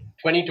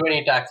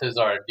 2020 taxes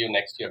are due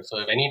next year. So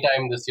if any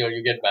time this year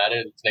you get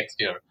married, it's next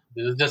year.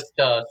 This is just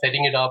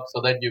setting it up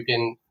so that you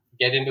can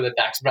get into the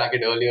tax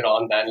bracket earlier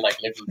on than like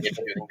little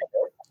later during the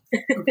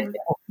Okay,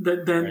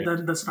 then Right.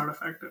 then that's not a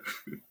factor.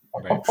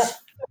 Right. year.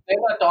 Then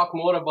I talk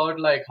more about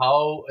like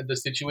how the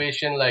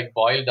situation like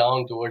boiled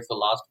down towards the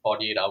last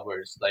 48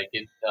 hours. Like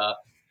it.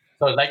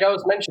 So like I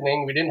was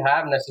mentioning, we didn't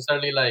have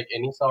necessarily like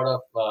any sort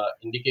of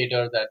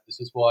indicator that this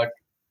is what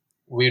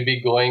we'd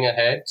be going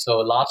ahead. So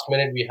last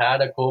minute, we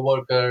had a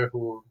coworker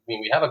who, I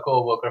mean, we have a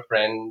coworker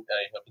friend,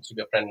 he happens to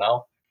be a friend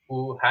now,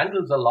 who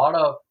handles a lot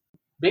of,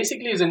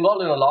 basically is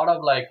involved in a lot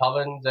of like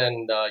havans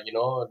and,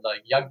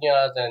 like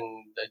yajnas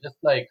and just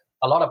like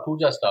a lot of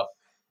puja stuff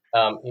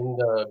in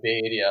the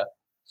Bay Area.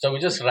 So we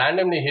just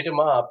randomly hit him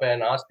up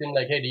and asked him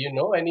like, hey, do you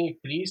know any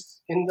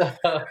priests in the,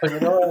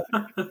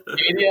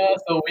 area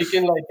so we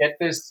can like get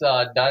this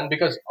done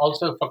because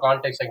also for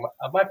context like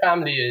my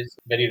family is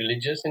very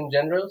religious in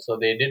general, so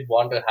they did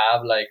want to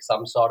have like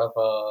some sort of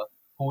a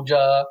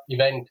puja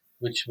event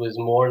which was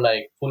more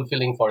like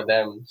fulfilling for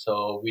them,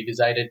 so we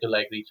decided to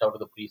like reach out to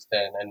the priest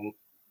then, and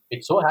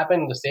it so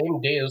happened the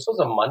same day. This was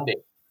a Monday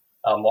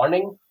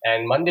morning,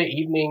 and Monday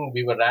evening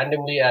we were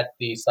randomly at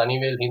the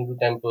Sunnyvale Hindu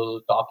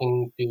temple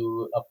talking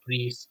to a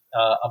priest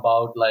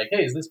about like,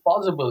 hey, is this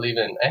possible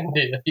even? And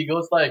he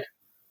goes like,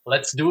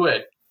 let's do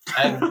it.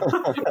 And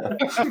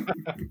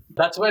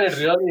that's when it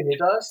really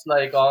hit us.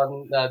 Like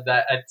on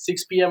at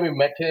 6 p.m. we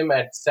met him.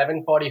 At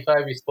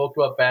 7:45 we spoke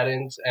to our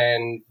parents,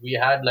 and we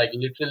had like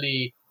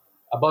literally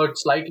about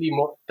slightly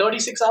more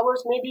 36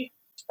 hours maybe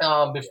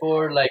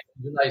before like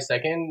July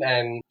 2nd.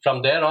 And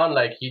from there on,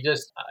 like he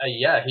just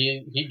yeah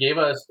he gave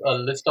us a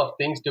list of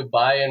things to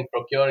buy and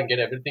procure and get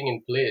everything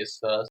in place.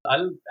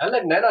 I'll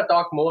let Nana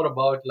talk more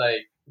about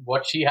like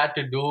what she had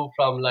to do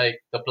from like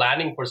the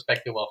planning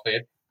perspective of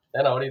it.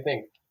 Then what do you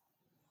think?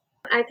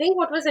 I think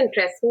what was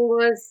interesting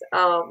was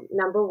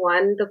number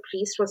one, the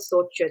priest was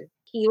so chill.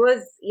 He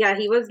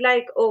was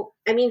like, oh,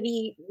 I mean,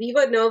 we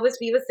were nervous.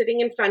 We were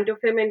sitting in front of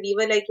him, and we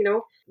were like,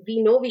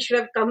 we know we should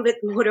have come with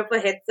more of a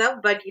heads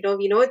up, but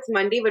we know it's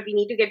Monday, but we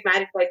need to get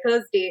married by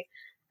Thursday.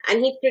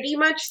 And he pretty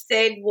much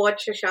said what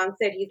Shashank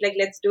said. He's like,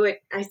 let's do it.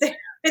 I said,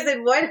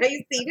 what? Are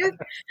you serious?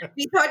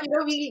 We thought,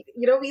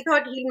 we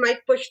thought he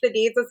might push the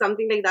dates or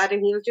something like that,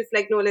 and he was just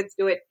like, no, let's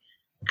do it.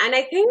 And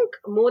I think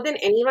more than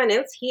anyone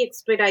else, he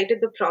expedited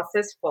the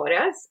process for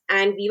us.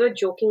 And we were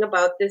joking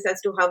about this as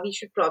to how we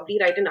should probably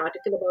write an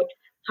article about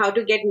how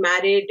to get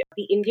married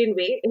the Indian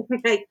way in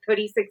like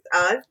 36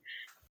 hours,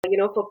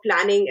 for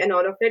planning and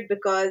all of it,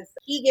 because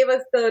he gave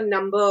us the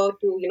number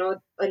to,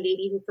 a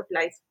lady who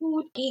supplies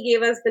food. He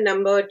gave us the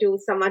number to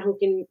someone who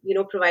can,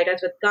 provide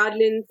us with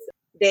garlands.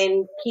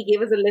 Then he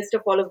gave us a list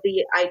of all of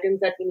the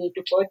items that we need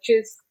to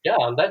purchase. Yeah,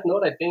 on that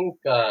note, I think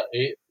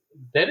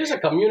there is a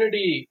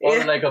community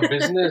or like a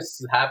business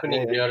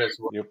happening Yeah, here as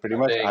well. you pretty I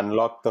much think.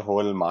 unlock the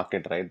whole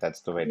market, right? That's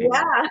the Yeah. wedding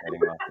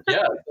market.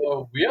 Yeah,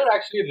 so we are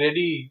actually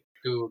ready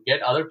to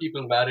get other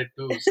people married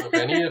too. So if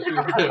any of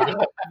you,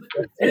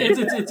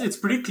 It's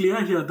pretty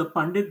clear here. The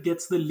Pandit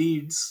gets the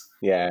leads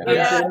Yeah, and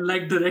Yeah. then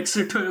like directs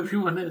it to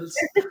everyone else.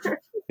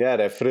 yeah,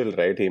 referral,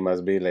 right? He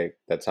must be like,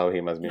 that's how he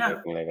must be Yeah.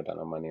 making like a ton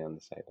of money on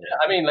the side.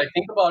 I mean, like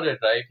think about it,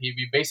 right?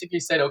 We basically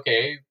said,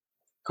 okay,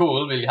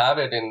 cool, we'll have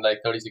it in like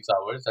 36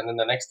 hours. And then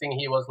the next thing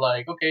he was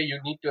like, okay, you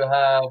need to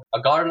have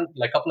a garland,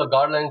 like a couple of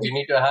garlands. You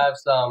need to have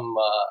some,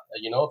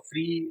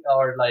 free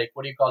or like,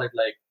 what do you call it?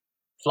 Like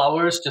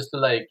flowers just to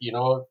like,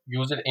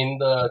 use it in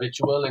the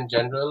ritual in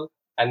general.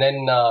 And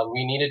then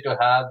we needed to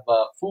have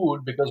food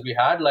because we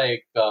had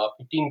like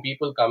 15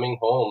 people coming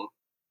home.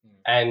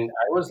 And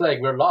I was like,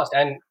 we're lost.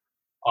 And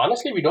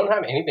honestly, we don't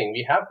have anything.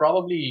 We have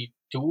probably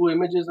two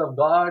images of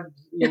God,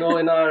 in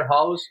our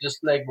house, just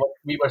like what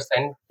we were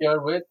sent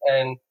here with.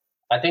 And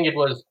I think it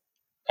was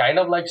kind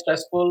of like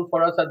stressful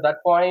for us at that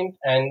point.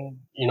 And,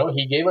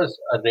 he gave us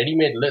a ready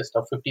made list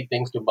of 50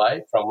 things to buy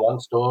from one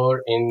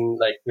store in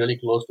like really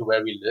close to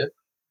where we live.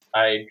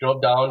 I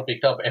drove down,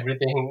 picked up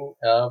everything,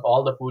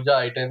 all the puja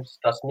items.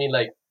 Trust me,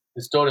 like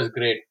the store is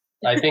great.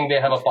 I think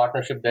they have a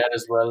partnership there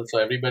as well. So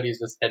everybody's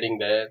just heading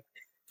there.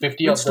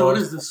 50 Which of store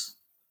those. is this?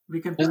 We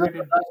can This is plug the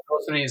it in.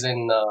 groceries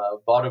in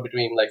border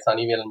between like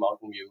Sunnyvale and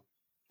Mountain View.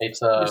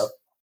 It's a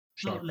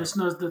No,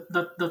 listeners,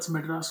 that's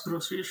Madras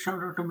Groceries.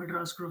 Shout out to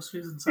Madras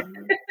Groceries in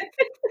Sunnyvale.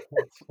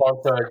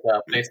 sponsored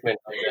placement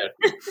out there.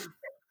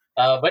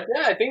 But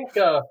yeah, I think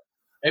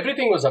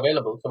everything was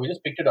available, so we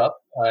just picked it up,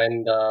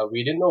 and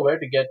we didn't know where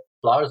to get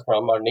flowers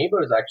from. Our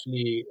neighbors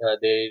actually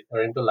they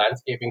are into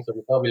landscaping, so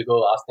we thought we'll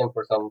go ask them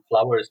for some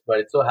flowers. But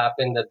it so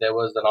happened that there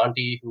was an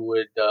auntie who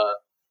would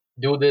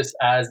do this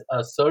as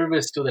a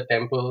service to the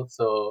temple,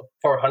 so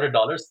for $100,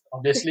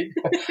 obviously,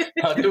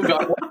 two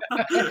garlands.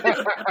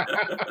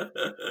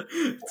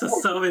 It's a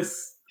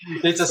service.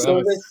 It's a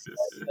service,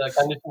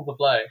 conditions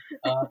apply.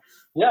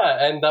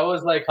 Yeah, and that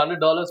was like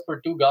 $100 for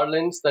two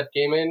garlands that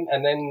came in,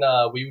 and then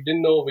we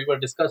didn't know. We were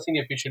discussing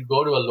if we should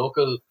go to a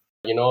local,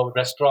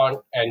 restaurant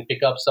and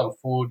pick up some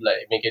food,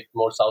 like make it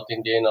more South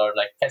Indian or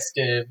like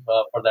festive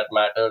for that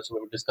matter. So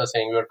we were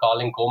discussing. We were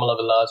calling Komala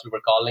Villas. We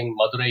were calling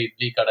Madurai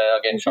Idli Kada.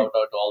 Again, shout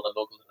out to all the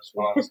local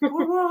restaurants.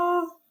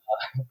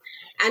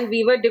 And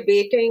we were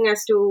debating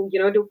as to,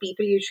 do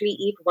people usually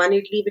eat one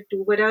idli with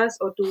two vadas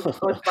or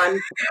one?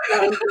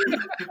 We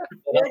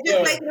were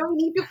just like, we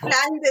need to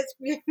plan this.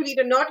 We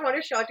do not want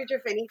a shortage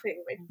of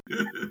anything.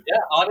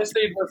 Yeah,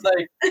 honestly, it was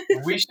like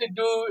we should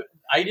do.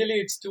 Ideally,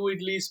 it's two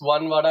idlis,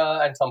 one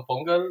vada, and some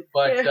pongal.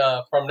 But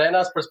from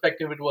Nayana's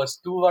perspective, it was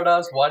two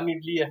vadas, one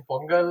idli, and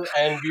pongal.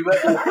 And we were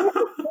like,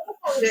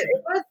 it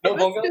was two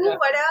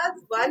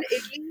vadas, one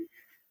idli.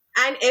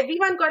 And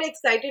everyone got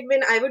excited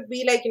when I would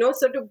be like,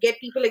 so to get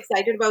people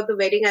excited about the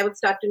wedding, I would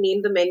start to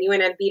name the menu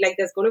and I'd be like,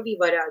 there's going to be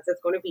vadas,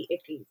 there's going to be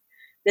idlis,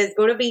 there's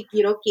going to be,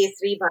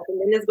 kesari bhat, and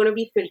then there's going to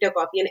be filter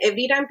coffee. And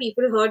every time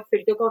people heard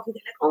filter coffee,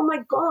 they're like, oh my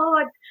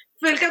God,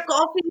 filter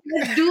coffee,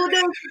 let's do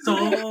this. So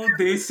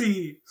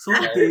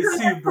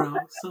desi, bro.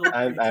 So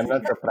I'm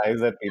not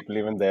surprised that people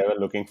even there were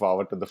looking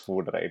forward to the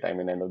food, right? I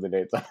mean, end of the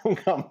day,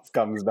 it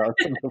comes down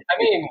to the I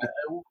mean,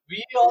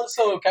 we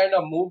also kind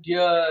of moved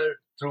here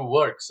through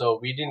work, so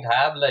we didn't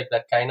have like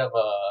that kind of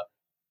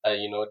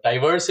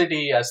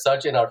diversity as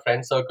such in our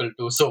friend circle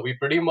too. So we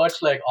pretty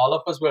much like all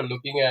of us were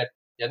looking at.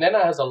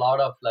 Yanena has a lot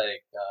of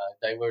like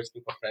diverse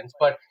group of friends,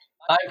 but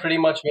I'm pretty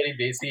much very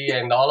desi,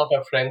 and all of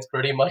our friends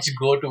pretty much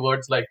go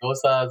towards like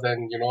dosas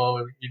and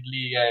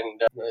idli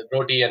and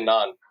roti and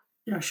naan.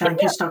 yeah,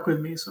 Shanky stuck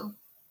with me. So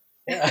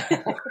Yeah.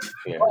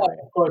 yeah.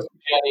 Of course,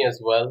 biryani as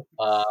well.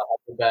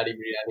 Hyderabadi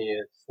biryani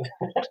is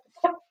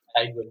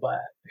Hyderabad.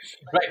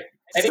 Right.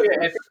 Anyway,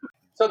 I think,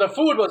 so the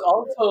food was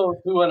also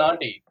through an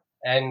auntie,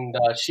 and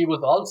she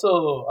was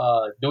also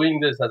doing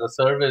this as a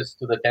service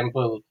to the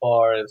temple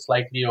for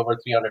slightly over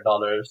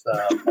 $300.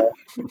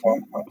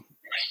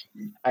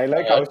 I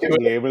like how It she's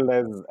labeled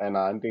as an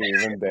auntie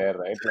even there,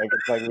 right? Like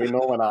it's like we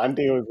know an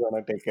auntie who's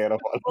gonna take care of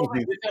all Oh of my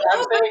these things. I'm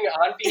God. saying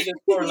auntie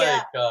just for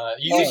Yeah. like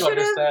You easy to Oh,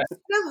 understand.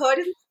 should have heard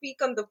him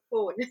speak on the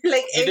phone.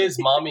 Like, It is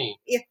mommy.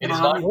 yeah. It is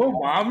not. Mommy. Oh,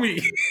 mommy.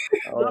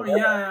 oh, Mommy,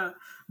 yeah,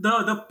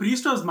 yeah. The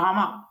priest was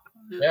Mama.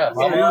 Yeah,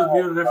 So mama.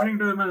 we were referring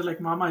to him as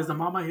like Mama. Is the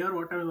Mama here?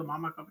 What time is the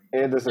Mama coming?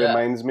 hey, this Yeah,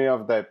 reminds me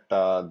of that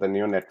the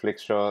new Netflix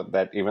show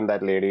that even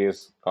that lady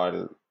is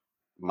called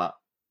Ma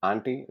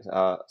Auntie,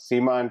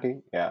 Seema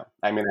Auntie. Yeah,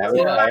 I mean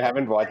yeah, I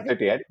haven't watched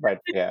it yet, but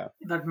yeah,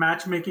 That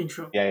matchmaking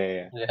show.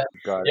 yeah. yeah,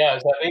 Got it. yeah.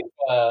 So I think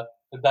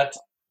that's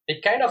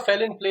it. Kind of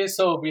fell in place.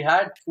 So we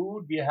had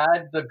food, we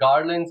had the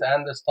garlands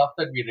and the stuff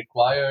that we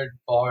required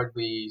for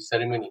the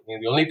ceremony.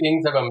 And the only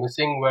things that were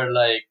missing were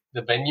like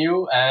the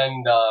venue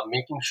and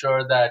making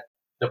sure that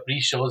the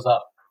priest shows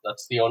up.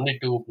 That's the only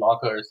two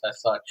blockers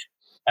as such.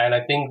 And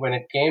I think when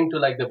it came to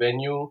like the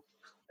venue,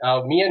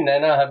 me and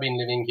Nana have been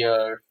living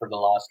here for the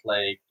last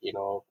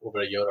over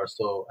a year or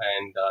so,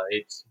 and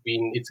it's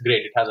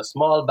great. It has a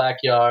small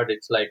backyard.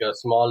 It's like a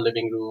small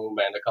living room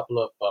and a couple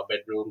of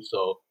bedrooms.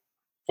 So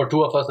for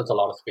two of us, it's a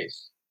lot of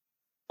space.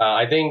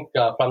 I think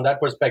from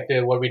that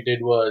perspective, what we did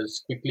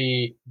was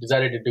quickly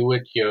decided to do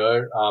it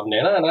here.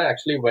 Nana and I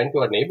actually went to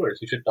our neighbors.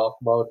 You should talk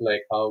about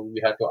like how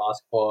we had to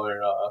ask for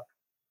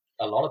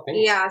a lot of things.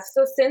 Yeah,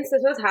 so since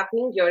this was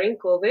happening during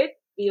COVID,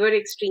 we were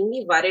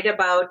extremely worried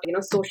about,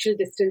 social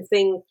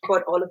distancing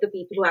for all of the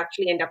people who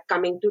actually end up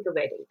coming to the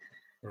wedding.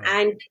 Right.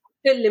 And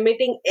still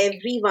limiting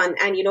everyone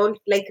and,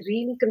 like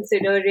really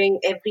considering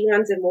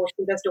everyone's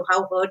emotions as to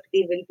how hurt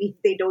they will be if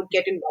they don't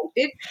get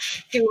invited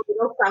to,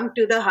 come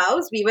to the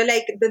house. We were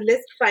like, the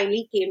list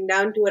finally came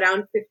down to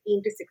around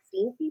 15 to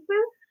 16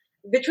 people,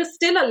 which was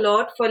still a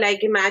lot for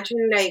like,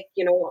 imagine like,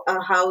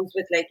 a house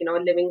with like, a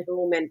living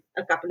room and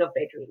a couple of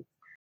bedrooms.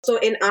 So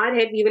in our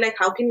head, we were like,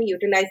 how can we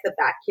utilize the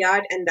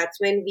backyard? And that's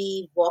when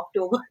we walked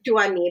over to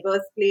our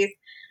neighbor's place.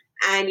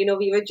 And,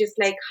 we were just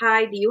like,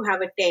 hi, do you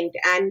have a tent?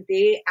 And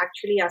they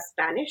actually are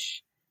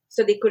Spanish.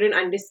 So they couldn't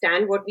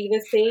understand what we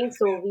were saying.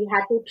 So we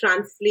had to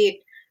translate.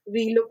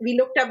 We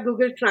looked up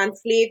Google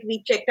Translate.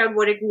 We checked out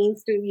what it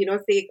means to,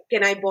 say,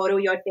 can I borrow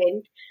your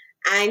tent?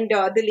 And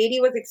the lady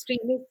was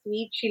extremely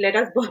sweet. She let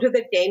us borrow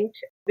the tent,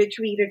 which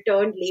we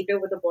returned later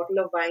with a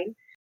bottle of wine,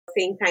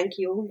 saying thank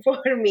you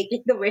for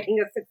making the wedding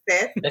a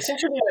success.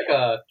 Essentially, like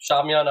a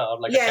shamiana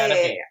or like a Yeah, yeah, yeah,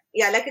 canopy.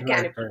 yeah, like a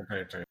Right, canopy.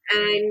 right.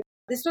 And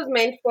this was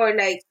meant for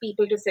like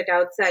people to sit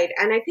outside.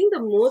 And I think the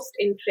most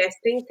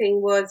interesting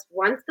thing was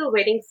once the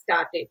wedding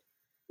started,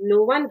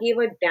 no one gave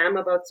a damn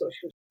about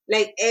social.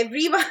 Like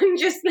everyone,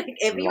 just like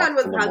everyone Lost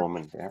was in the hugging.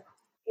 moment. Yeah.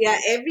 Yeah,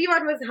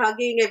 everyone was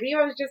hugging.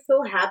 Everyone was just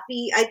so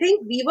happy. I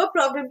think we were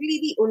probably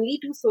the only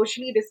two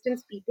socially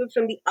distanced people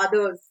from the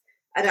others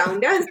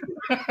around us,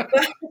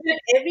 but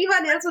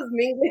everyone else was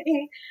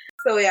mingling.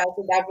 So yeah,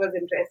 so that was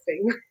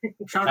interesting.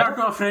 Shout out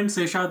to our friend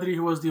Seshadri,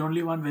 who was the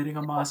only one wearing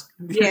a mask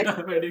in the Yes,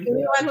 entire wedding.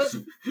 everyone was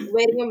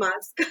wearing a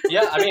mask.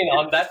 Yeah, I mean,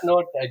 on that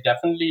note,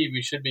 definitely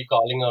we should be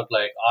calling out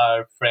like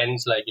our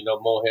friends like,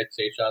 Mohit,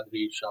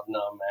 Seshadri,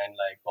 Shabnam, and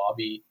like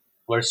Bobby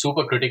were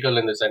super critical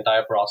in this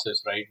entire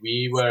process, right?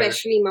 We were,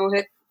 Especially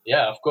Mohit.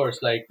 yeah, of course,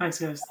 like Thanks,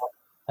 guys.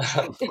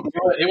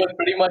 it was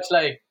pretty much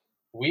like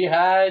we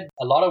had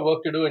a lot of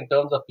work to do in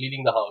terms of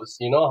cleaning the house.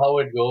 You know how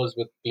it goes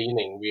with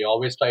cleaning. We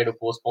always try to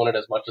postpone it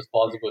as much as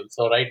possible.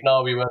 So right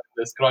now we were in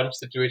this crunch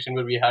situation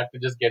where we had to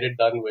just get it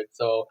done with.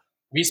 So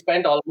we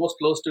spent almost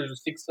close to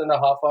 6.5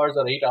 hours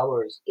or 8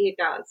 hours 8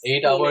 hours.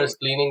 8 hours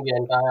cleaning the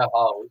entire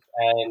house,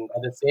 and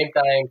at the same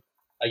time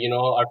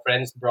our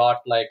friends brought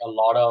like a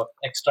lot of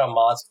extra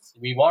masks.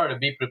 We wanted to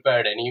be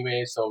prepared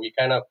anyway, so we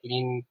kind of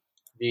cleaned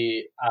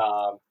the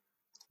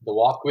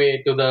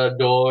walkway to the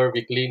door,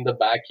 we cleaned the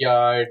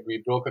backyard,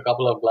 we broke a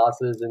couple of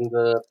glasses in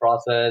the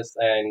process,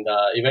 and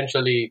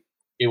eventually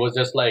it was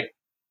just like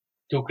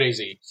too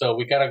crazy. So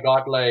we kind of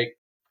got like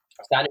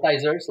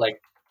sanitizers, like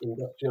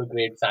industrial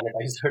grade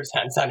sanitizers,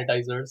 hand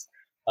sanitizers.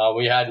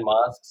 We had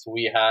masks.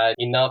 We had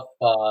enough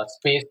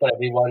space for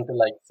everyone to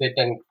like sit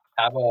and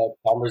have a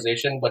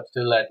conversation, but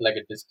still at like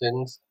a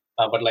distance.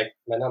 But like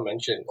Lena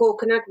mentioned,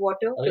 Coconut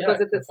water oh yeah, because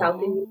it's a South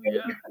Indian Oh,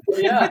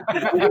 wedding. yeah.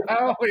 yeah,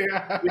 Oh,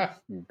 yeah.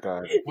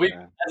 Got it. we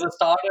Yeah. as a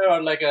starter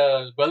or like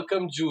a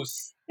welcome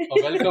juice,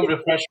 a welcome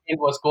refreshment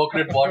was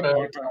coconut water.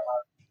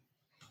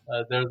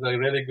 Water. There's a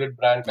really good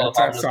brand called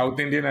That's as Harmless. South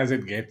Indian as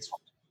it gets.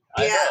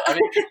 I Yeah. know. I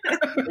mean,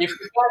 if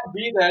you can't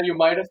be there, you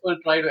might as well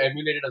try to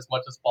emulate it as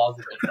much as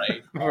possible,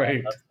 right?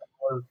 Right. That's the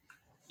whole.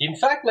 In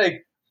fact,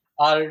 like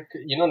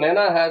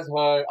Nana has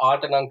her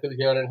aunt and uncle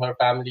here and her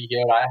family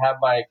here. I have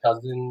my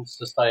cousins,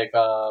 just like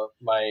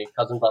my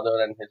cousin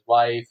brother and his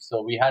wife.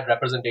 So we had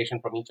representation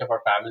from each of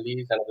our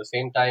families, and at the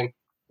same time,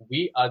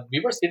 we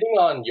were sitting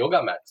on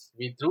yoga mats.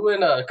 We threw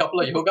in a couple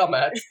of yoga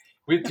mats.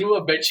 We threw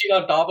a bedsheet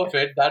on top of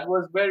it. That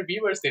was where we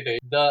were sitting.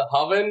 The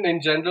oven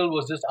in general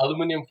was just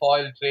aluminum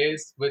foil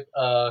trays with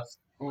a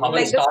oven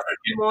Like the starter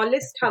kit.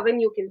 smallest oven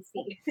you can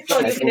see. No, Or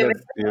I you can think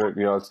that imagine.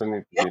 you also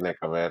need to Yeah. be like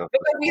aware of the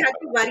Because we smoke had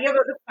to alarm. worry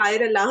about the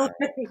fire alarm,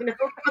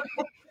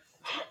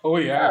 Oh,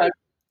 yeah. Yeah,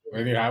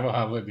 When you have a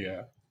Harvard,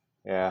 yeah.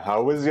 Yeah,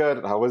 how was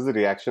the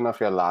reaction of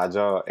your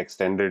larger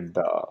extended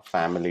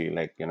family?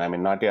 Like, I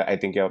mean, not your. I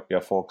think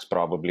your folks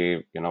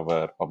probably,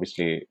 were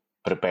obviously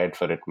prepared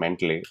for it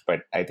mentally,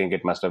 but I think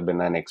it must have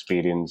been an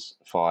experience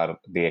for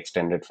the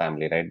extended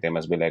family, right? They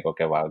must be like,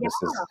 okay, wow, Yeah.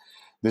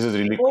 this is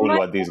really Oh cool my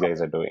what these God.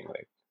 guys are doing,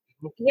 right?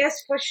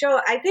 Yes, for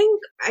sure. I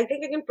think I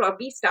can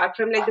probably start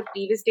from like the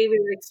previous day. We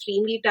were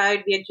extremely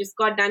tired. We had just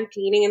got done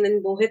cleaning, and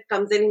then Mohit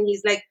comes in and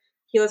he's like,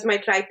 "Here's my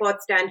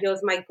tripod stand.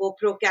 Here's my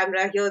GoPro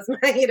camera. Here's my,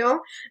 here's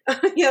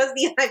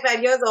the iPad.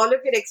 Here's all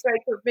of your extra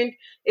equipment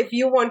if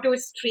you want to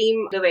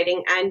stream the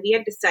wedding." And we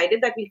had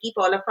decided that we'll keep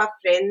all of our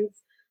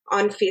friends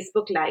on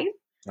Facebook Live,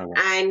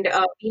 Okay. and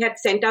we had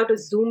sent out a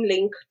Zoom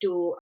link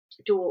to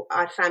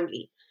our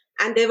family.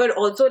 And there were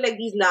also like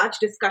these large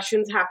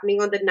discussions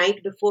happening on the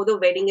night before the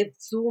wedding if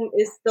Zoom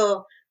is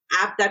the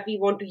app that we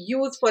want to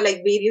use for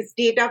like various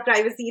data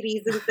privacy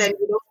reasons, then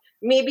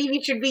maybe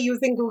we should be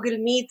using Google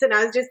Meets. And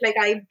I was just like,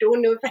 I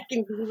don't know if I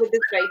can deal with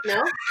this right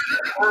now.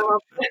 uh,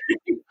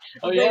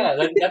 Oh then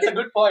yeah, that's a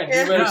good point. We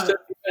yeah, were Yeah, still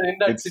in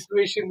that It's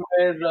situation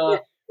where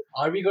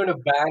are we going to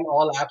ban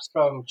all apps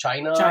from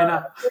China?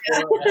 China.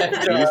 And,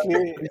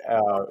 seriously,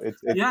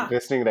 it's Yeah,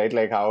 interesting, right?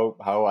 Like how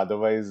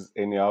otherwise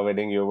in your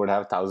wedding you would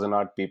have thousand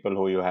odd people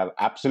who you have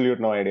absolute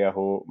no idea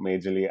who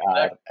majorly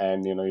are,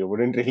 and you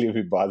wouldn't really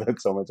be bothered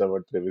so much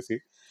about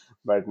privacy.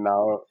 But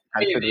now,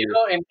 I mean, considering,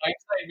 in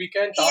hindsight, we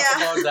can talk yeah.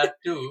 about that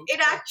too. It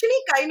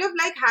actually kind of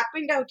like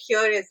happened out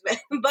here as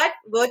well, but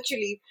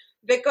virtually,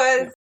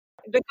 because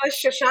yeah,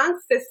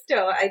 Shashank's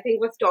sister, I think,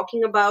 was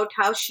talking about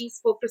how she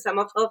spoke to some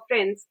of her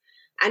friends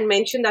and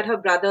mentioned that her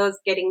brother's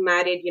getting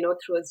married,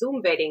 through a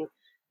Zoom wedding.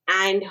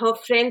 And her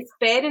friends'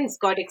 parents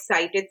got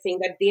excited, saying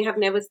that they have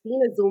never seen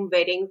a Zoom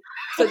wedding.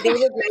 So they would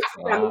like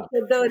to come in. wow,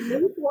 So the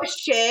link was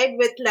shared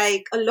with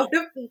like a lot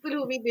of people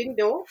who we didn't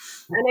know.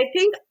 And I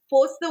think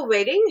post the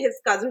wedding, his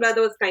cousin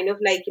brother was kind of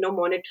like,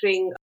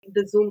 monitoring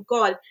the Zoom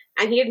call,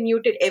 and he had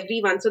muted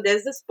everyone. So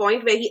there's this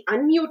point where he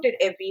unmuted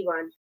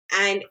everyone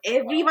and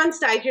everyone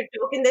started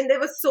talking. Then there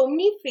were so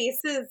many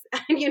faces,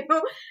 and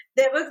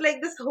there was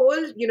like this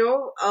whole,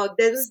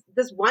 there was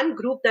this one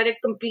group that had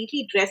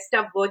completely dressed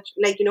up,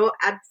 like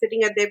at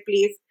sitting at their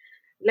place,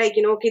 like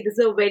okay, this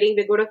is a wedding,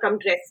 we're going to come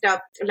dressed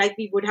up like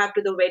we would have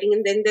to the wedding.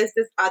 And then there's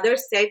this other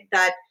set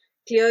that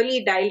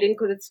clearly dialed in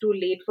because it's too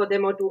late for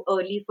them or too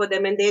early for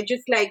them, and they're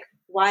just like,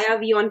 why are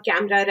we on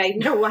camera right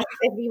now? Why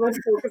is everyone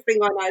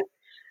focusing on us?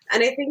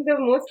 And I think the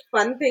most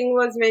fun thing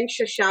was when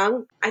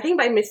Shashank, I think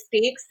by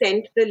mistake,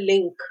 sent the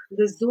link,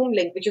 the Zoom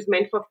link, which is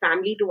meant for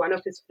family, to one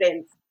of his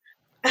friends.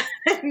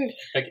 And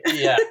Like,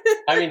 yeah,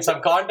 I mean,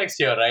 some context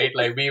here, right?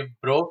 Like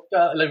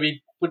like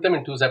we put them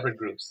in two separate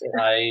groups.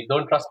 I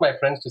don't trust my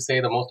friends to say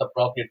the most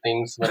appropriate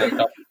things when it comes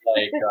to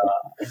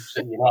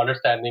like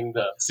understanding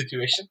the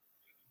situation.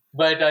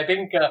 But I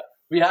think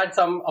we had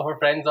some of our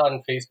friends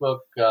on Facebook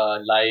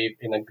live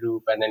in a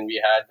group, and then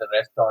we had the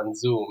rest on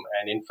Zoom.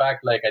 And in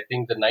fact, like I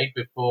think the night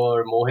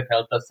before, Mohit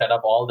helped us set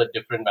up all the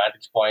different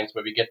vantage points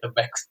where we get the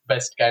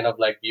best kind of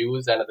like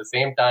views, and at the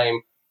same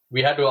time,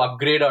 we had to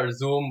upgrade our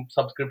Zoom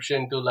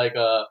subscription to like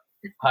a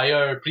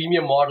higher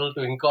premium model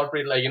to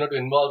incorporate like to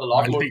involve a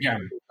lot more people.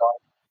 Multicam,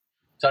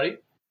 Sorry.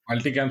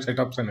 multicam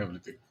setups and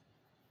everything.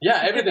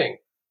 Yeah, everything.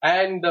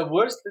 And the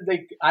worst,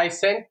 like, I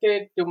sent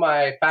it to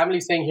my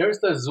family saying, "Here's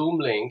the Zoom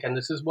link, and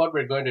this is what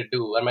we're going to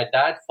do." And my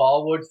dad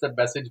forwards the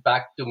message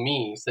back to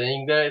me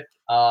saying that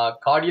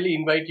cordially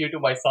invite you to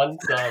my son's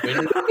wedding.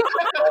 And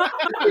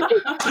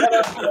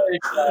I'm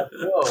like,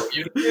 bro,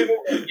 you didn't even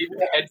like, give me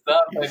a heads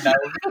up, and I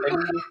was just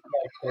sending you to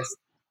like test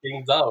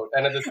things out.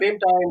 And at the same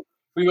time,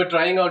 we were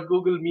trying out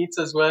Google Meets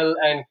as well.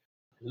 And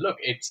look,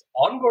 it's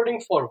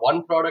onboarding for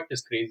one product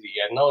is crazy.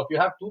 And now if you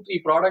have two,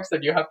 three products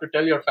that you have to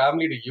tell your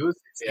family to use,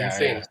 it's Yeah,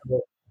 insane. yeah,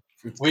 So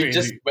it's we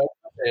just crazy. went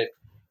with it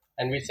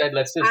and we said,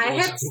 let's just I do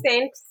had Zoom.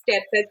 sent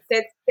steps. I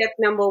said step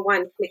number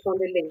one, click on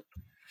the link.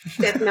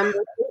 Step number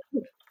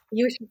two,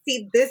 you should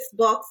see this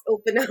box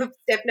open up.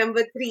 Step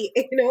number three,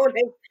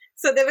 like,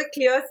 so there were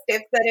clear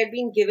steps that had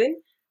been given.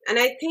 And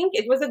I think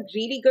it was a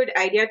really good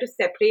idea to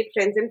separate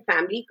friends and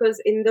family, because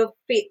in the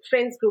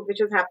friends group, which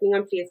was happening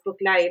on Facebook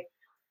Live,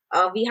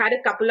 we had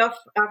a couple of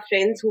our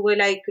friends who were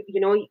like,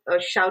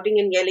 shouting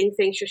and yelling,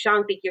 saying,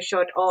 Shashank, take your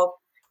shirt off.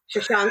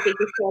 Shashank, take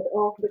his shirt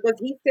off, because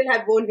he still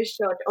had worn his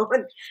shirt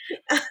on.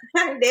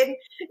 And then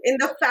in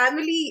the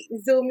family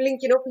Zoom link,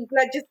 people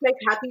are just like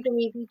happy to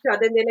meet each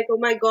other. And they're like, oh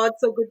my God,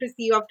 so good to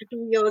see you after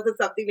 2 years or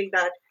something like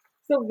that.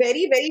 So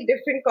very, very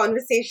different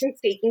conversations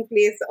taking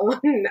place on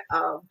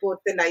both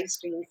the live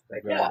streams. But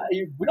Yeah,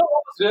 you know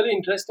what was really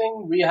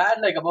interesting? We had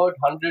like about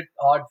 100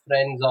 odd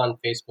friends on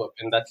Facebook,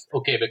 and that's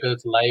okay because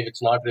it's live.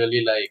 It's not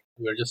really like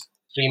we're just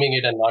streaming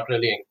it and not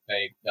really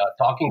like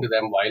talking to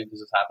them while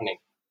this is happening.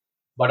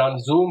 But on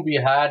Zoom, we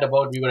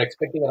were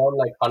expecting around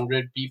like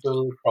 100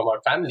 people from our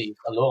families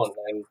alone.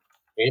 And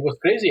it was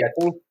crazy. I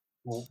think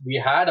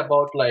we had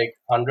about like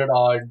 100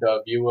 odd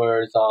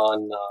viewers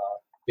on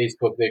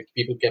Facebook.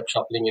 People kept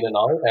shuffling in and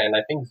out. And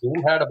I think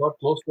Zoom had about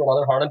close to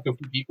another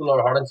 150 people or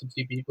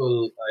 160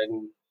 people.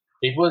 And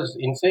it was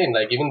insane.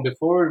 Like even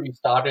before we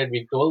started,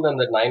 we told them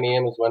that 9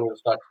 a.m. is when we'll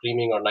start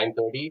streaming, or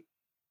 9:30.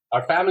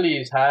 Our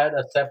families had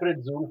a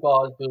separate Zoom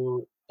call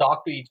to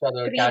talk to each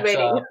other, catch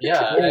Pre-wedding. up.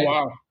 Yeah, Oh right.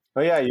 wow.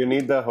 Oh yeah, you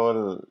need the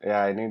whole.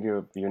 Yeah, I need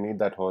you. You need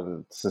that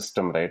whole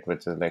system, right?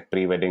 Which is like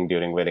pre-wedding,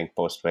 during wedding,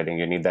 post-wedding.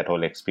 You need that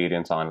whole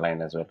experience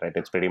online as well, right?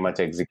 It's pretty much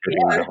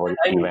executing Yeah, the whole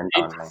and event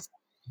online.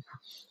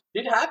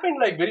 it happened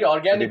like very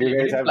So did you organically. We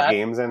guys didn't have plan.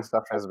 games and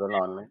stuff as well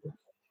online?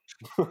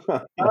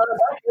 Not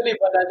really,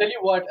 but I tell you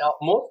what,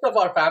 most of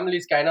our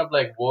families kind of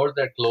like wore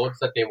their clothes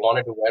that they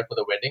wanted to wear for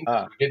the wedding,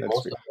 because Ah, we did that's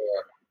most true. of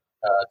the.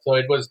 So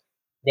it was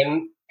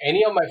when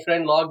any of my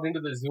friend logged into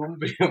the Zoom,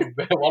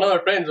 one of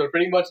our friends were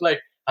pretty much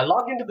like, I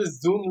logged into the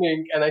Zoom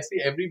link and I see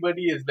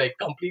everybody is like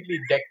completely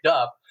decked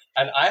up,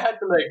 and I had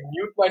to like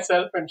mute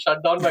myself and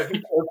shut down my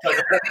video because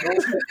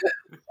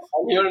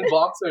I'm here in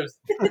boxers.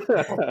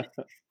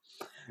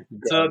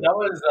 So Got it. that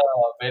was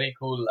very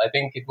cool. I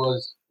think it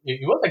was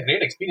a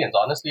great experience.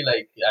 Honestly,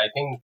 like I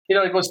think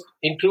it was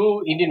in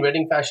true Indian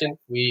wedding fashion.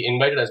 We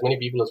invited as many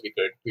people as we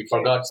could. We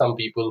forgot some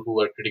people who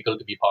were critical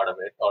to be part of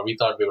it, or we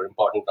thought we were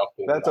important enough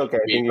to That's invite. okay.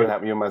 I We think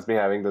forgot. you must be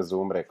having the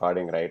Zoom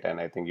recording, right? And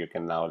I think you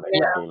can now like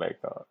Yeah, do like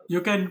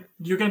You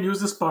can use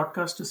this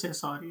podcast to say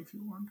sorry if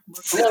you want.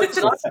 But no, it's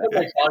not even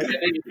like sorry. I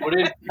think it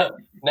wouldn't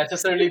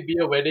necessarily be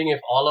a wedding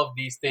if all of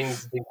these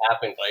things didn't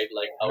happen, right?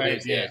 Like how do you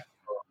Right. say Yeah. it?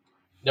 So,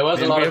 there was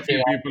a There'll lot be of a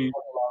few chaos.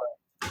 people.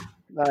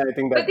 No, I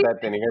think But that they that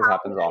still anyways found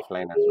happens like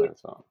offline as ways, well.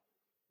 So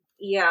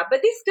yeah,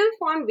 but they still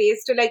found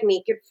ways to like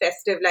make it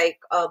festive. Like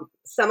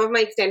some of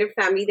my extended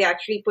family, they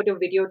actually put a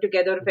video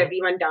together of Mhm.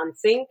 everyone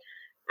dancing,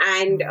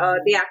 and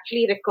they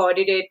actually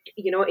recorded it,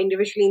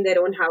 individually in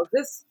their own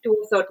houses to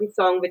a certain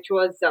song, which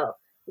was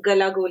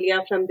 "Gala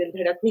Golia" from Dil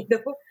Dhadakne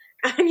Do.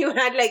 And you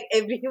had like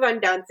everyone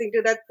dancing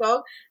to that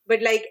song,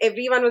 but like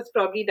everyone was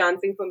probably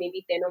dancing for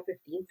maybe 10 or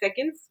 15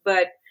 seconds.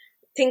 But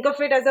think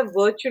of it as a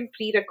virtual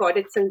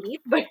pre-recorded sangeet,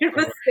 but it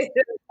was still,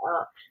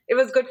 it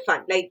was good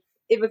fun. Like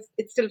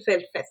it still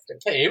felt festive.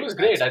 Hey, it was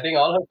great. That's I think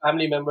all her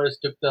family members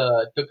took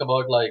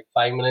about like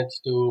 5 minutes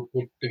to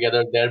put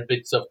together their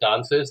bits of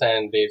dances,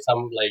 and they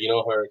some like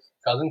her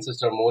cousin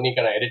sister Moni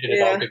kind of edited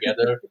it all Yeah.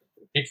 together.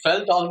 It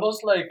felt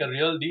almost like a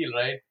real deal,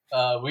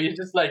 right? We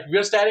just like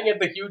we're staring at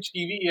the huge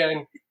TV,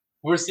 and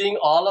we're seeing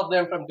all of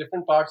them from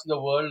different parts of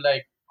the world,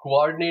 like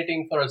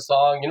coordinating for a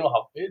song. You know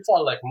how it's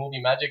all like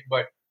movie magic,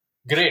 but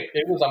great.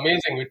 It was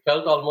amazing. It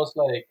felt almost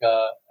like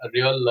a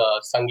real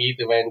Sangeet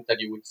event that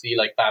you would see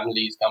like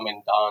families come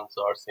and dance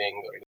or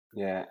sing. Or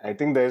yeah, I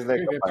think there's like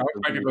great. a It bunch sounds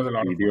of like it these was a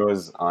lot of fun.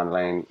 videos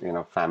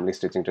online, family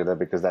stitching together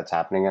because that's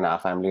happening in our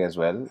family as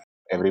well.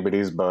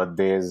 Everybody's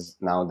birthdays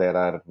now there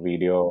are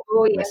video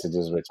Oh yeah.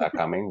 messages which are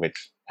coming,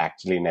 which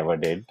actually never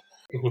did.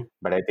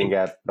 But I think Mhm.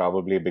 yeah,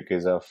 probably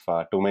because of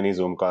too many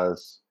Zoom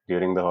calls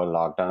during the whole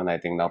lockdown, I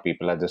think now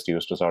people are just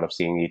used to sort of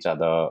seeing each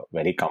other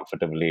very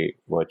comfortably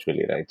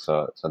virtually, right?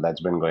 So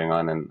that's been going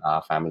on in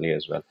our family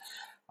as well.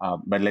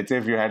 But let's say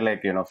if you had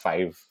like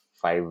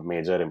five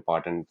major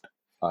important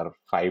or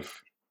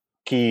five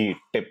key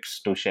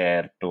tips to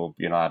share to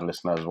our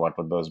listeners, what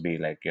would those be?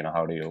 Like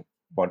how do you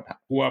what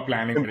Who are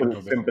planning weddings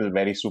over there? simple,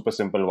 very super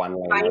simple one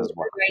Find liners? the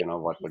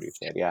right What would you piece.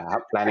 share? Yeah,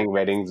 planning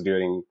weddings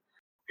during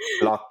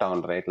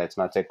lockdown, right? Let's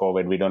not say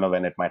COVID. We don't know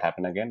when it might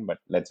happen again, but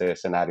let's say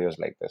scenarios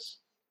like this.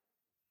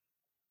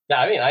 Yeah,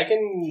 I mean, I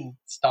can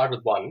start with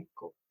one.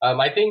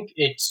 I think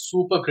it's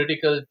super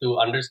critical to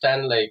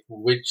understand like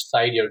which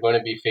side you're going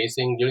to be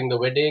facing during the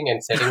wedding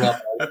and setting up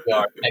all of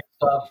your tech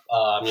stuff,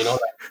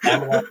 like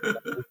camera and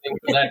everything.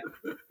 So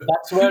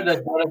that's where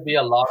there's going to be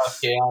a lot of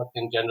chaos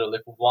in general.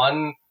 If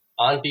one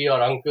auntie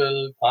or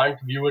uncle can't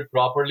view it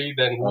properly,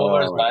 then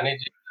whoever is Oh, yeah.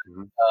 managing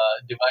Mhm.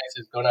 device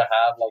is going to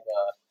have like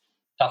a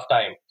tough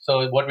time.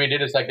 So what we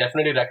did is like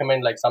definitely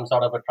recommend like some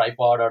sort of a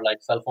tripod or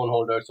like cell phone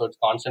holder, so it's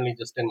constantly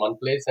just in one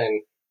place,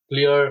 and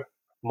clear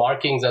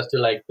markings as to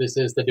like this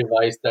is the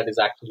device that is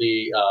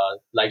actually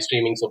live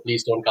streaming. So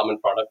please don't come in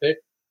front of it.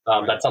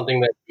 Right. That's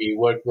something that we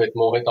worked with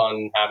Mohit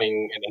on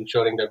having and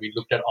ensuring that we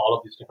looked at all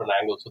of these different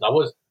angles. So that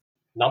was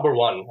number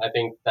one. I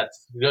think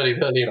that's really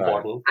really Got it.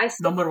 important. I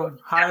still Number one,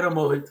 hire a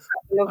Mohit. a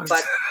couple of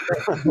butts,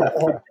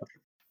 but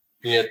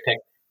Yeah,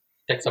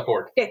 tech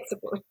support. tech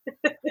support.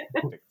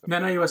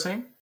 Nana, you were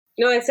saying?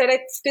 No, I said I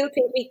still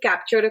think we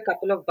captured a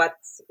couple of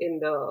butts in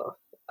the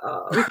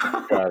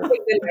Got it.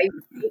 in the live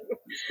stream.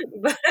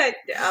 But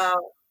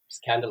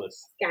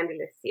Scandalous.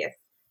 scandalous, yes.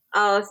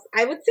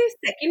 I would say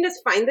second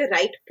is find the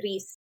right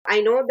priest.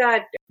 I know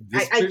that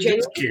This I kid just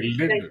genuinely killed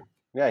feel it, like, dude.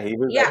 Yeah, he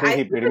was. I yeah, think I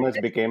he feel pretty the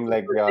much became difference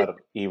like was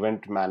your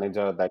event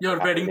manager that you Your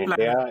have in wedding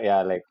India. planner.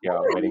 Yeah, like your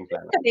he wedding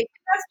just planner.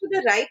 connected us to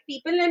the right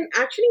people, and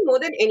actually, more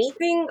than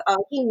anything,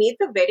 he made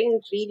the wedding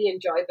really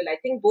enjoyable. I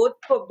think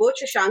for both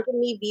Shashank and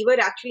me, we were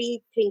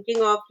actually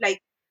thinking of like,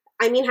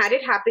 I mean, had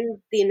it happened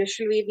the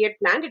initial way we had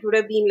planned, it would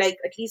have been like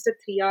at least a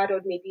 3 hour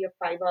or maybe a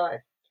 5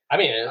 hour. I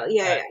mean,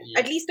 Yeah,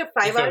 at least a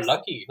five if you're hours.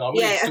 lucky,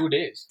 normally Yeah, it's yeah. 2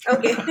 days.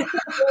 Okay.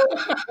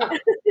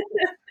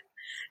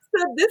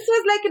 So this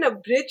was like an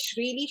abridged,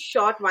 really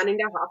short 1.5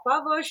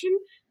 hour version,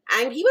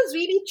 and he was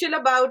really chill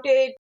about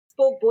it.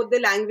 Spoke both the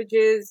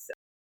languages.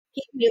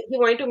 he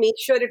wanted to make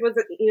sure it was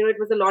it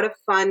was a lot of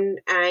fun,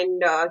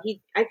 and I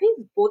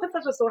think both of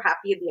us were so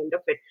happy at the end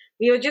of it.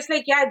 We were just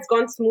like, yeah, it's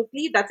gone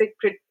smoothly. That's it,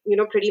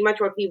 pretty much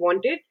what we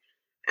wanted,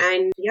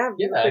 and yeah,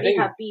 we Yeah, were I pretty think,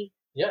 happy.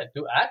 yeah,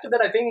 to add to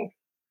that, I think,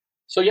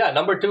 so yeah,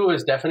 number two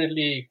is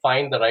definitely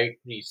find the right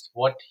priest.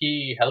 What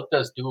he helped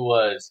us do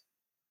was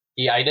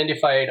he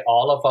identified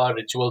all of our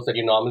rituals that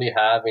you normally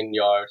have in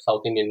your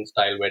South Indian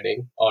style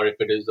wedding, or if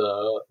it is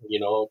a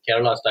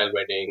Kerala style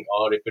wedding,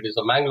 or if it is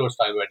a Mangalore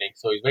style wedding.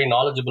 So he's very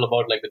knowledgeable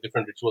about like the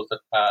different rituals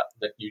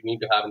that you need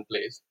to have in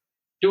place.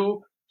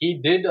 Two, he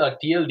did a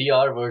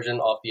TLDR version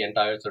of the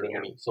entire Yeah,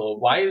 ceremony. So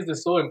why is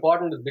this so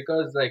important? Is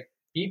because like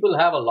people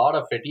have a lot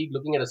of fatigue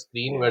looking at a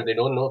screen where Yeah. they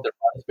don't know if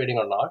they're participating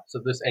or not. So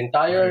this Right.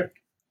 entire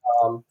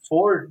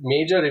four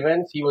major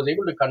events, he was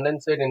able to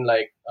condense it in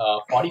like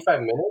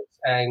 45 minutes,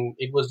 and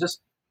it was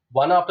just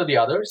one after the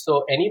other.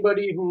 So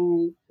anybody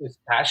who is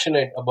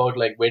passionate about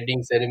like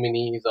wedding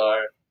ceremonies or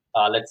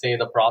let's say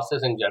the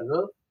process in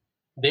general,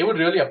 they would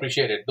really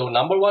appreciate it. The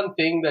number one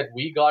thing that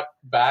we got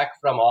back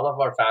from all of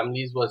our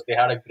families was they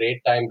had a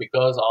great time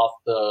because of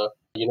the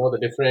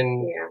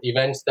different yeah.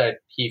 events that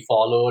he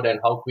followed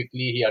and how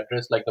quickly he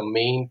addressed like the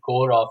main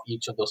core of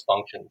each of those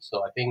functions.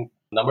 So I think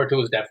number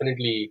two is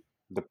definitely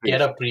The get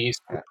priest. a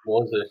priest who Yeah.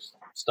 knows his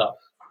stuff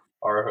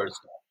or her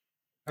stuff.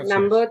 That's nice.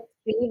 Number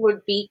three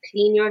would be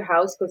clean your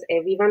house, because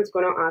everyone's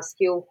going to ask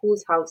you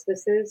whose house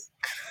this is.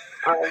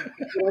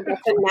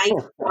 That's a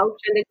nice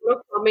couch, and they're going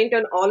to comment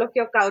on all of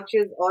your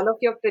couches, all of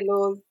your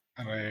pillows,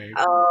 Right.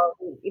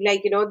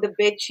 the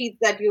bed sheets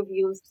that you've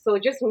used. So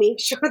just make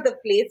sure the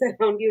place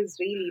around you is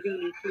really,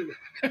 really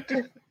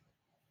clean.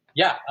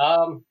 Yeah,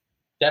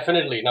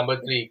 definitely. Number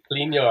three,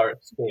 clean your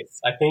space.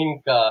 I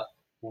think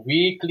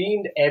we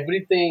cleaned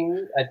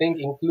everything. I think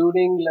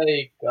including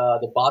like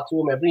the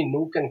bathroom, every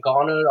nook and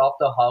corner of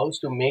the house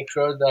to make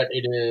sure that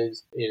it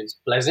is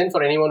pleasant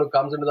for anyone who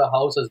comes into the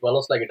house, as well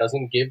as like it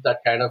doesn't give that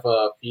kind of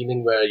a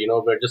feeling where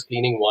we're just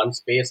cleaning one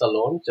space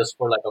alone just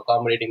for like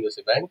accommodating this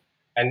event.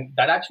 And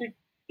that actually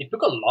it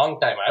took a long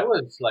time. I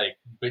was like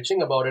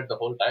bitching about it the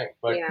whole time,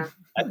 but Yeah.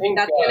 I think.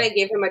 That's when I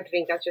gave him a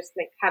drink. I was just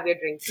like, have your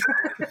drink.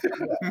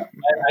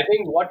 And I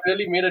think what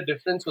really made a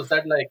difference was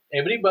that like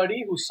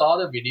everybody who saw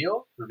the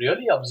video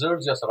really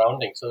observes your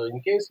surroundings. So in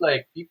case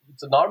like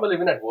it's a normal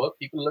even at work,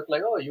 people look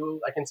like, oh,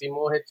 I can see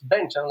Mohit's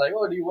bench. I'm like,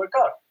 oh, do you work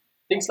out?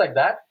 Things like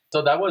that.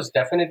 So that was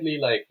definitely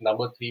like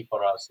number three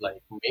for us.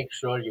 Like make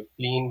sure you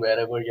clean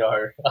wherever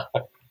you're,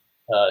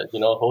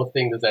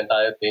 hosting this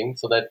entire thing,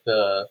 so that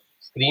the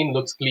screen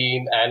looks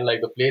clean and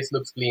like the place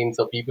looks clean,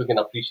 so people can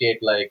appreciate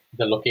like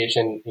the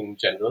location in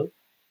general.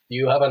 Do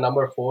you have a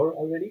number four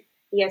already?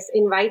 Yes,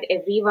 invite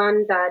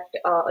everyone that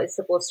is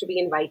supposed to be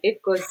invited,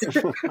 because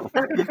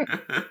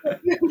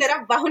there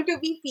are bound to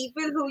be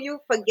people who you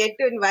forget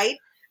to invite,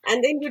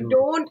 and then you True.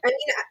 don't. I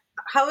mean,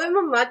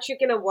 however much you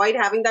can avoid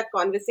having that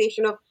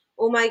conversation of,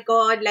 oh my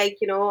God, I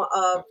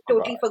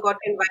totally forgot. forgot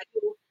to invite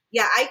you.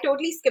 Yeah, I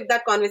totally skipped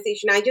that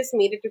conversation. I just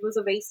made it. It was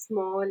a very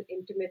small,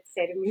 intimate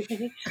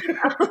ceremony.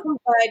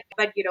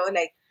 But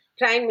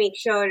try and make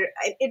sure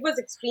it was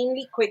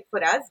extremely quick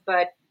for us.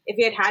 But if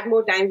we had had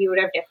more time, we would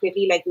have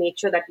definitely like made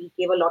sure that we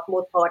gave a lot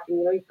more thought, and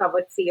you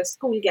covered, say, your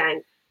school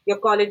gang, your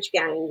college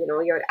gang,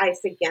 your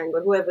ISIC gang, or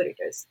whoever it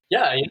is.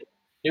 Yeah,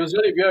 it was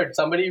really weird.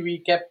 Somebody we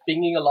kept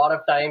pinging a lot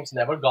of times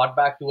never got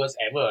back to us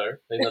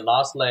ever in the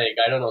last, like,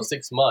 I don't know,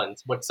 6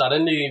 months. But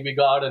suddenly we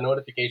got a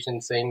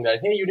notification saying that,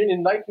 hey, you didn't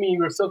invite me.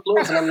 We were so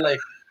close. And I'm like,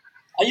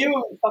 are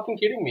you fucking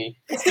kidding me?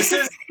 This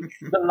is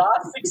the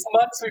last 6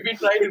 months we've been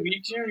trying to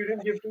reach you. You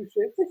didn't give two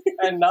shits.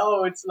 And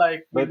now it's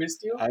like, we But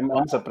missed you.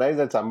 I'm surprised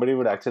that somebody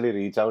would actually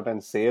reach out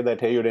and say that,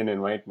 hey, you didn't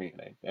invite me,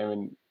 right? I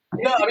mean,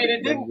 No, I mean,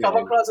 it that's didn't the come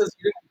idea. across as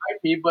you didn't invite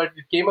me, but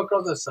it came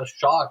across as a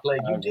shock. Like,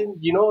 you Okay. didn't,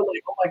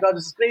 like, oh my God,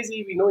 this is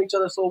crazy. We know each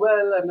other so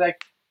well. I'm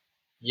like,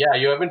 yeah,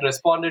 you haven't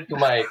responded to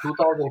my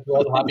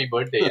 2012 happy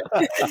birthday yet.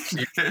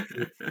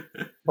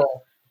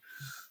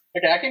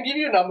 Okay, I can give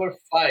you number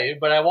five,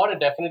 but I want to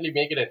definitely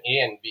make it an A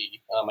and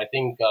B. I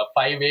think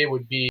 5A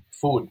would be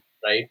food,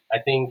 right? I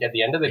think at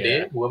the end of the Yeah.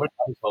 day, whoever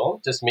comes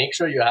home, just make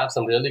sure you have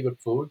some really good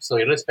food. So,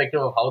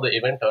 irrespective of how the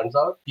event turns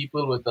out,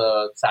 people with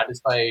a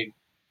satisfied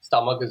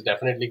stomach is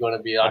definitely going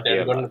to be, are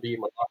Happier going to lot. be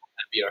much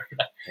happier.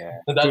 Yeah.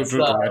 So True. that's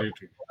True. True. Very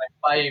true. like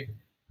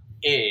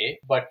 5A,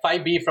 but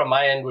 5B from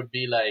my end would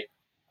be like,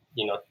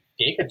 you know,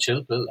 take a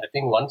chill pill. I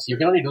think once you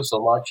can only do so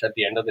much at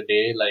the end of the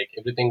day, like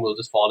everything will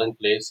just fall in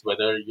place,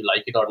 whether you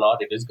like it or not.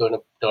 It is going to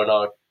turn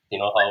out,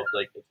 how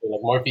like it's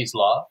like Murphy's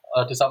Law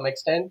to some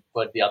extent,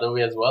 but the other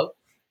way as well.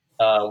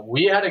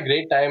 We had a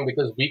great time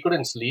because we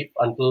couldn't sleep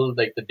until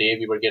like the day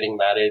we were getting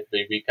married.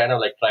 We kind of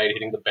like tried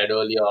hitting the bed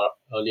earlier,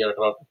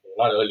 around,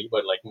 not early,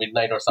 but like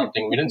midnight or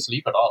something. We didn't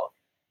sleep at all.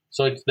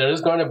 So there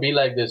is going to be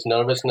like this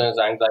nervousness,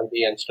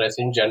 anxiety, and stress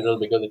in general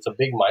because it's a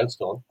big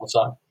milestone. It's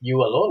not you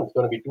alone. It's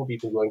going to be two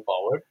people going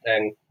forward,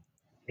 and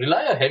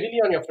rely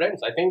heavily on your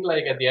friends. I think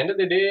like at the end of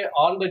the day,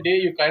 on the day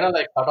you kind of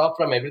like cut off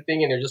from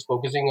everything and you're just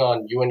focusing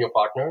on you and your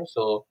partner.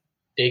 So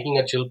taking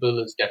a chill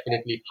pill is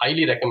definitely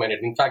highly recommended.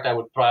 In fact, I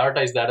would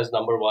prioritize that as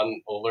number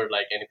one over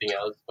like anything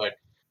else. But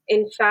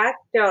In fact,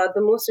 the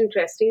most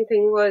interesting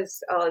thing was,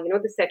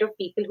 the set of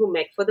people who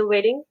met for the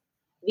wedding.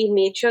 We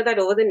made sure that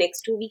over the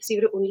next 2 weeks, we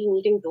were only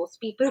meeting those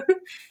people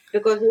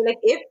because we were like,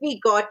 if we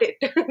got it,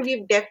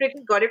 we've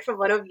definitely got it from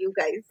one of you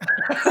guys.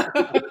 So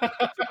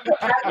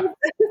that was,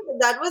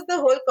 that was the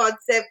whole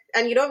concept.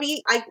 And I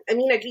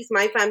mean, at least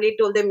my family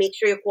told them, make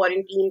sure you're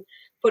quarantined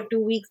for 2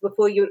 weeks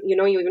before you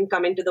even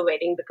come into the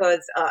wedding,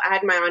 because I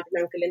had my aunt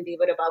and uncle and they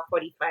were about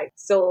 45.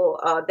 So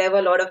there were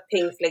a lot of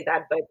things like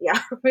that. But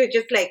yeah, we're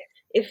just like,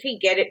 if we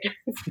get it,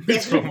 it's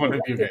It's from definitely one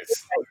of you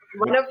guys.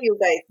 one of you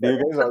Do you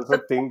guys guys. also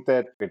think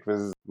that it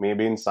was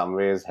maybe in some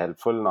ways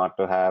helpful not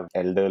to have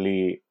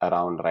elderly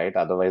around, right?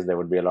 Otherwise, there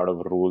would be a lot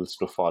of rules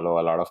to follow,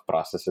 a lot of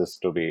processes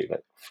to be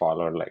like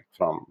followed, like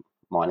from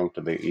morning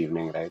to the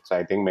evening, right? So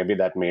I think maybe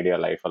that made your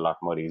life a lot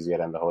more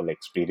easier and the whole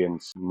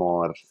experience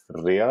more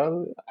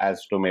real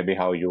as to maybe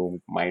how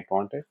you might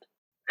want it.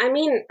 I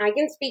mean, I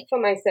can speak for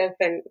myself,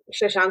 and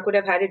Shashank could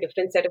have had a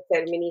different set of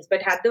ceremonies.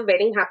 But had the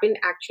wedding happened,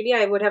 actually,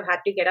 I would have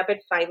had to get up at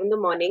 5 in the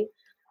morning,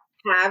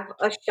 have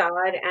a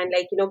shower, and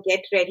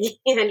get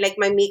ready. And like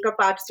my makeup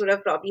artist would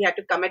have probably had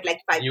to come at like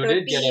five You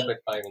did get up thirty.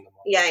 at 5 in the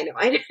morning. Yeah,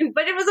 I know.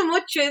 But it was a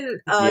more chill,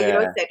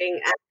 Yeah. setting.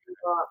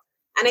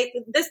 And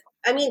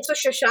I mean, so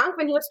Shashank,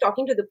 when he was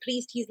talking to the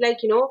priest, he's like,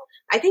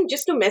 I think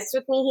just to mess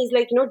with me, he's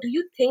like, do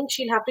you think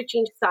she'll have to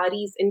change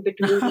saris in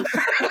between these?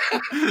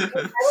 I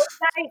was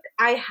like,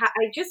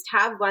 I just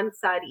have one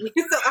sari,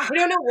 so I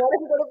don't know what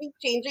I'm going to be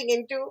changing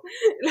into,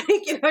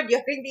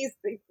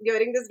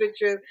 during this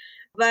ritual.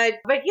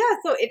 But yeah,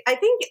 so I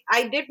think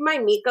I did my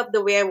makeup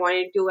the way I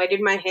wanted to. I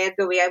did my hair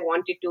the way I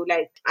wanted to.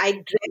 Like I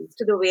dressed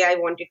the way I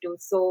wanted to.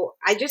 So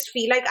I just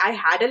feel like I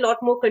had a lot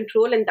more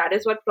control, and that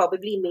is what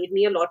probably made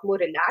me a lot more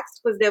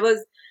relaxed, because there was.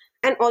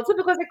 And also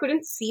because I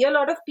couldn't see a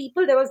lot of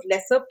people, there was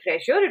lesser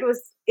pressure.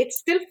 It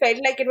still felt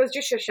like it was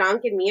just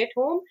Shashank and me at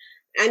home.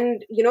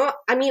 And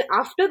I mean,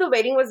 after the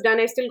wedding was done,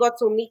 I still got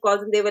so many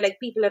calls, and they were like,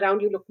 people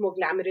around you look more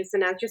glamorous,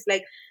 and I was just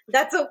like,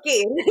 that's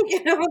okay.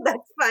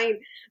 That's fine.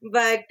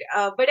 But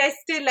I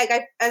still like,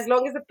 as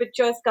long as the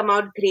pictures come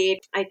out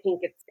great, I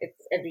think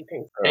it's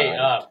everything. Hey,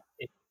 Right.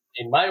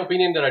 in my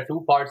opinion, there are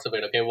two parts of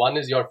it. Okay, one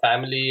is your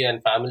family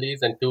and families,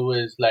 and two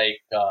is like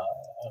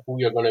who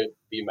you're going to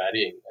be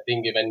marrying. I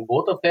think when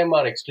both of them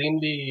are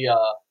extremely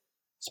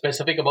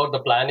specific about the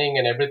planning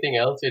and everything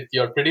else,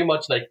 you're pretty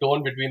much like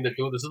torn between the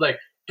two. This is like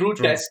true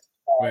True. test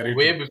Very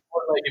way true.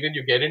 before like even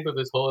you get into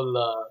this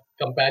whole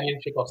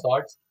companionship of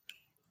sorts.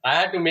 I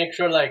had to make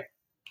sure like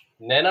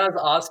Nena's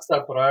asks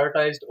are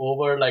prioritized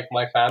over like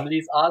my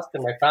family's asks,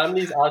 and my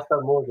family's asks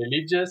are more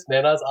religious.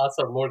 Nena's asks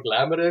are more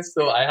glamorous.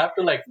 So I have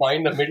to like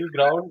find a middle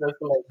ground as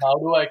to like how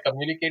do I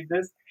communicate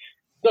this.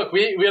 Look,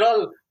 we're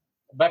all,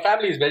 my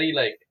family is very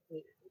like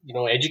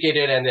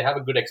educated and they have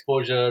a good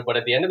exposure, but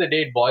at the end of the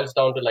day, it boils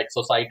down to like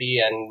society.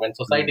 And when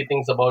society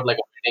thinks about like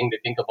a wedding, they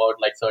think about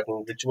like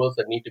certain rituals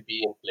that need to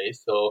be in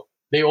place. So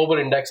they over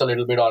index a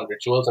little bit on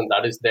rituals, and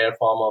that is their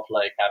form of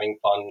like having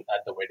fun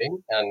at the wedding.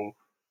 And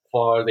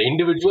for the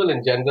individual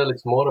in general,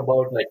 it's more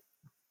about like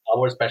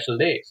our special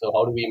day. So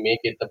how do we make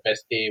it the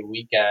best day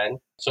we can?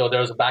 So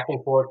there's a back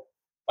and forth.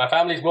 My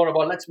family's more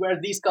about let's wear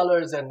these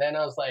colors, and then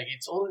I was like,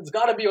 it's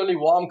got to be only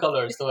warm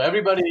colors. So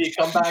everybody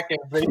come back and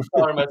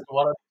brainstorm as to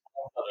what are the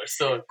warm colors.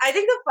 So I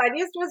think the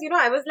funniest was,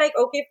 I was like,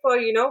 okay, for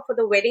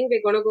the wedding,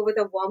 we're going to go with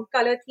a warm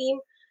color theme.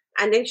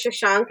 And then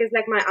Shashank is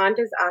like, my aunt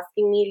is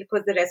asking me,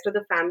 because the rest of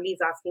the family is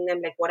asking them,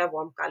 like, what are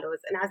warm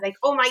colors? And I was like,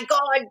 oh my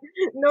God,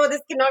 no,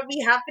 this cannot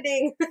be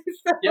happening.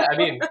 yeah, I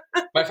mean,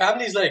 my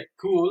family's like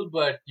cool,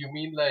 but you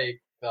mean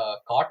like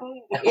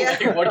cotton? Yeah,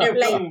 Like what do you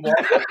like, mean?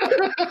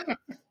 Warm?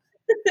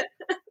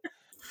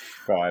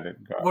 Got it.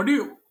 Got What do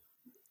you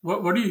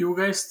what do you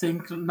guys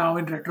think now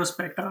in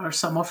retrospect are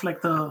some of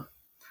like the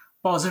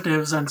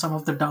positives and some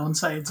of the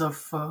downsides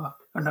of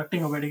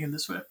conducting a wedding in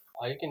this way?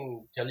 I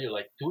can tell you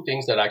like two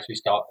things that actually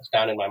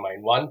stand in my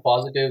mind. One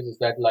positive is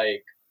that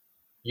like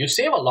you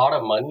save a lot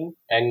of money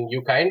and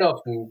you kind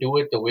of do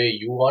it the way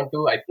you want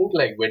to. I think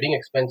like wedding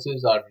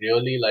expenses are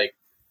really like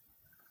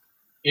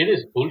it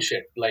is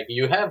bullshit. Like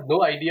you have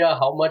no idea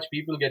how much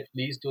people get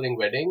fleeced during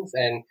weddings,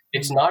 and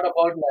it's not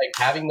about like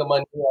having the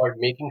money or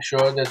making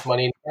sure there's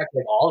money. In fact,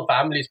 like all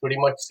families pretty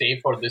much save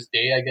for this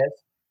day, I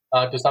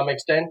guess, to some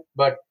extent.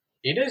 But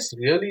it is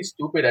really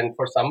stupid, and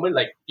for somebody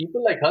like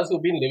people like us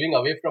who've been living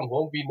away from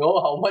home, we know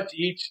how much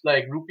each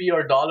like rupee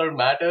or dollar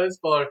matters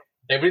for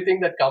everything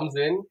that comes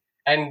in.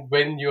 And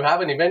when you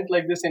have an event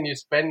like this and you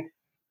spend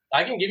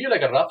I can give you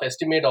like a rough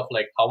estimate of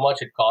like how much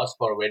it costs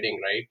for a wedding,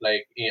 right?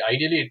 Like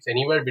ideally, it's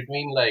anywhere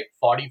between like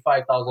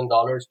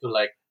 $45,000 to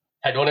like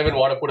I don't even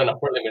want to put an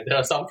upper limit. There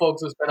are some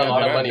folks who spend a Yeah,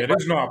 lot of money, there but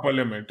is no upper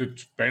limit to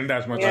spend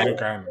as much yeah. as you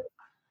can.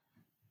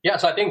 yeah.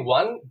 So I think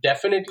one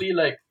definitely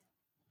like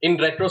in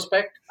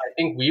retrospect, I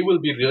think we will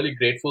be really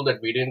grateful that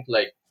we didn't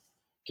like.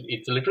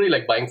 It's literally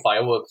like buying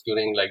fireworks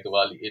during like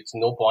Diwali. It's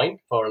no point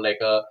for like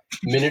a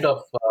minute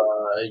of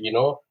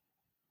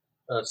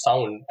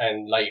sound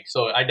and light.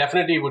 So I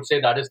definitely would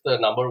say that is the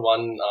number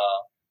one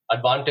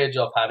advantage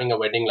of having a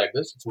wedding like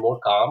this. It's more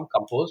calm,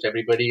 composed,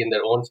 everybody in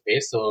their own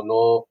space. So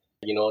no,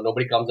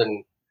 nobody comes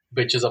and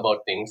bitches about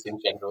things in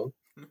general.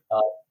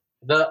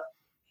 The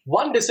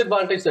one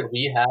disadvantage that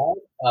we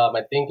have,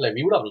 I think, like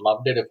we would have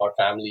loved it if our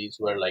families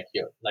were like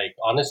here. Like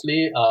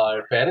honestly,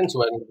 our parents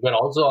were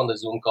also on the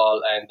Zoom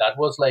call, and that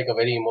was like a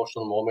very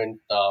emotional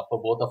moment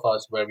for both of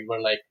us, where we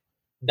were like,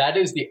 that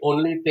is the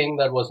only thing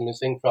that was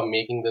missing from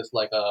making this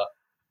like a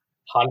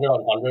 100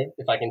 on 100,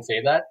 if I can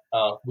say that.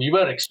 We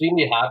were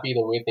extremely happy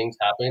the way things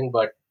happened,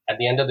 but at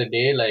the end of the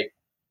day, like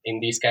in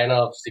these kind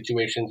of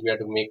situations, we had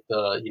to make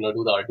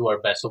do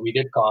our best. So we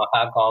did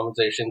have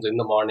conversations in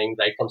the morning,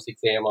 right from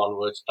 6 a.m.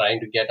 onwards, trying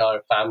to get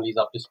our families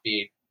up to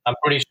speed. I'm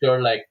pretty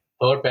sure like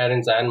her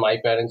parents and my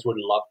parents would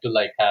love to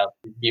like have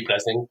be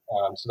present.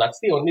 So that's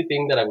the only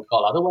thing that I would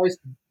call. Otherwise,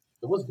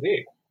 it was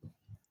great.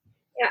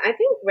 Yeah, I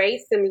think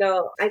very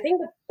similar. I think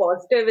the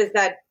positive is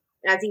that,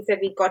 as he said,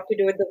 we got to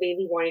do it the way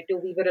we wanted to.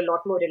 We were a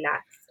lot more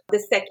relaxed. The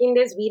second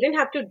is we didn't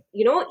have to,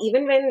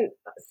 even when,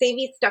 say,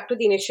 we stuck to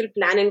the initial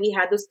plan and we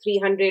had those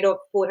 300 or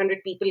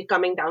 400 people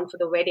coming down for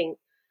the wedding,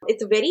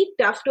 it's very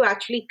tough to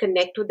actually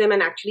connect with them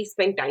and actually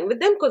spend time with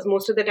them, because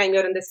most of the time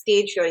you're on the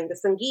stage, you're in the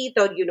Sangeet,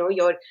 or,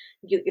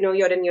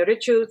 you're in your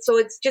ritual. So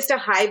it's just a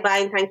hi, bye,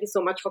 and thank you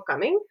so much for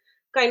coming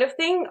kind of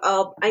thing.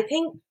 I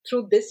think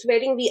through this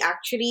wedding, we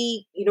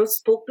actually,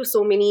 spoke to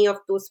so many of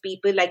those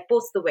people, like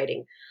post the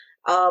wedding,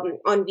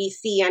 on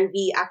VC, and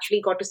we actually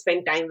got to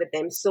spend time with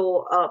them.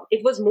 So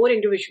it was more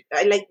individual.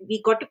 Like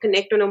we got to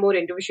connect on a more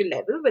individual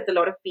level with a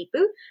lot of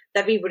people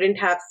that we wouldn't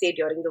have, say,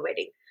 during the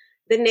wedding.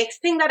 The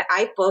next thing that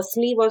I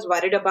personally was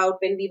worried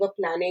about when we were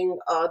planning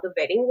the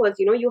wedding was,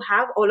 you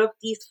have all of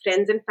these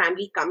friends and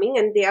family coming,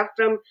 and they are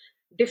from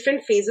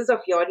different phases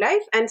of your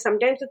life. And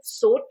sometimes it's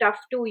so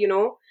tough to,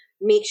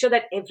 make sure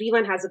that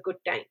everyone has a good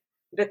time,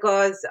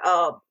 because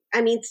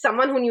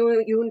someone who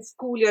knew you in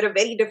school, you're a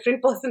very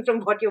different person from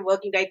what you're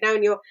working right now,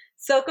 and your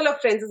circle of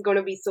friends is going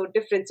to be so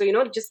different. So,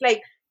 just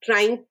like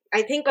I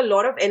think a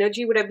lot of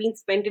energy would have been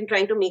spent in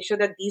trying to make sure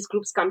that these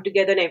groups come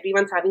together and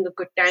everyone's having a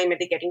good time and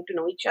they're getting to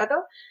know each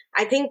other.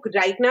 I think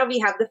right now we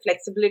have the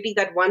flexibility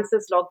that once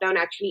this lockdown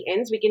actually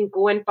ends, we can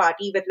go and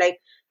party with, like,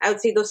 I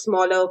would say those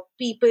smaller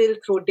people,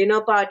 throw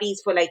dinner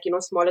parties for, like,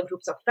 smaller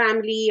groups of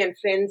family and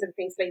friends and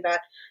things like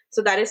that.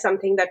 So that is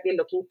something that we're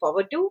looking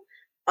forward to.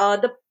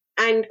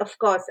 And of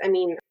course,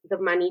 the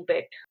money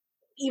bit.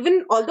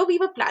 Even although we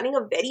were planning a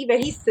very,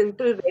 very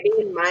simple wedding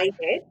in my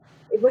head,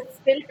 it was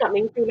still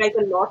coming to like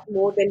a lot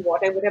more than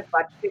what I would have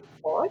budgeted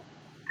for.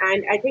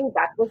 And I think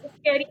that was the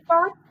scary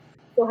part.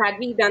 So had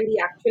we done the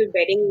actual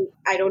wedding,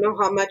 I don't know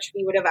how much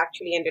we would have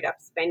actually ended up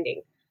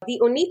spending. The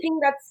only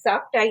thing that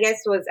sucked, I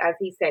guess, was, as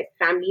he said,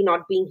 family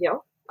not being here.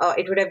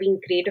 It would have been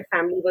great if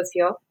family was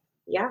here.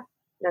 Yeah,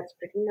 that's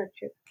pretty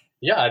much it.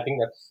 Yeah, I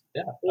think that's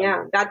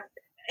Yeah, that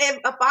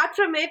apart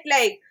from it,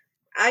 like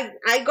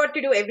I got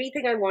to do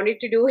everything I wanted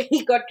to do.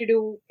 He got to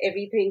do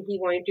everything he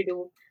wanted to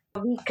do.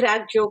 We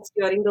cracked jokes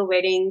during the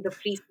wedding. The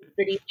priest was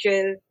pretty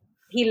chill.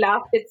 He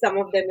laughed at some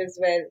of them as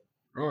well.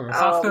 Oh,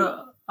 that's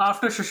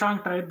After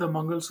Shashank tried the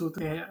Mangal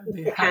Sutra,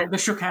 they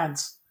shook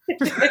hands.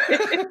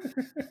 That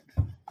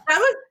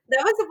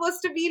was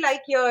supposed to be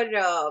like your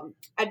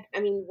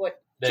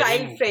what,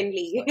 child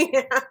friendly.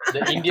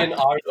 The Indian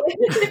art.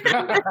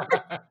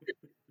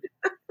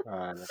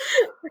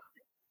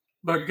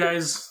 But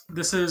guys,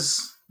 this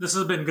has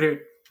been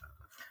great.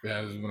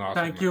 Yeah, this has been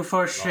awesome. Thank you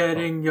for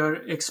sharing your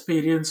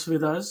experience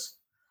with us.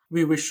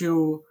 We wish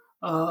you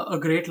a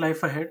great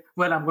life ahead.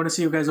 Well, I'm going to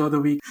see you guys over the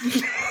week.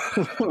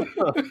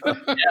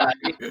 Yeah,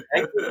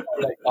 thank you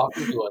for like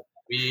talking to us.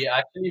 We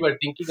actually were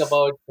thinking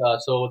about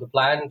so the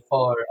plan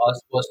for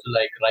us was to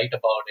like write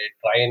about it,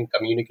 try and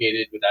communicate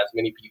it with as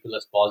many people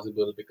as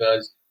possible,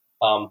 because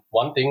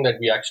one thing that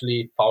we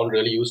actually found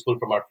really useful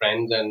from our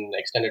friends and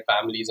extended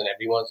families and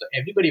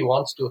everybody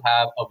wants to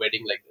have a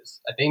wedding like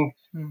this. I think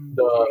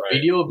the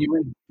video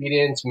viewing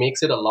experience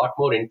makes it a lot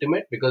more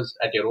intimate, because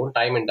at your own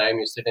time and dime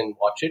you sit and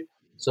watch it.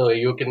 So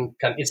you can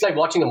it's like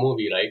watching a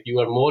movie, right? You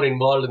are more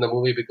involved in the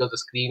movie because the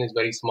screen is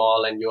very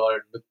small and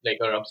you're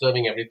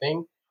observing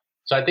everything.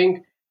 So I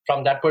think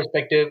from that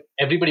perspective,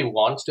 everybody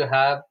wants to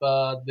have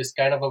this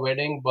kind of a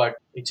wedding, but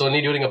it's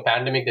only during a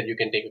pandemic that you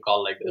can take a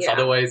call like this. Yeah.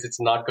 Otherwise, it's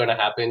not going to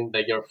happen.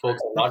 Like your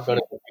folks are not going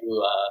to get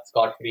you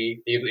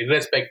scot-free.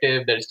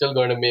 Irrespective, they're still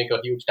going to make a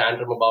huge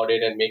tantrum about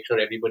it and make sure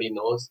everybody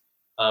knows.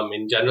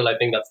 In general, I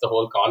think that's the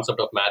whole concept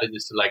of marriage,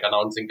 is to like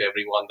announcing to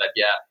everyone that,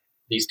 yeah,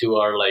 these two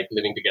are like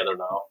living together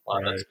now.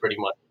 That's pretty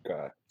much.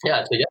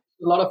 Yeah, so yeah,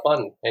 it's a lot of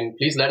fun. And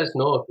please let us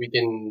know if we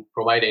can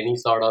provide any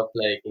sort of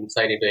like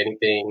insight into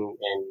anything,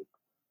 and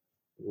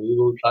we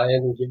will try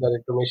and give that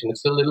information.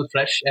 It's still a little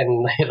fresh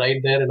and right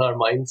there in our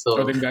minds.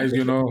 So I think, guys,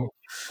 you know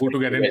who to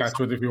get in touch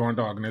with if you want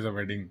to organize a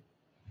wedding.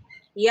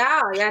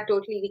 Yeah,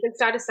 totally. We can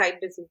start a side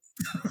business.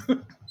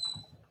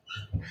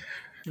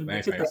 We'll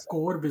make it a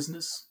core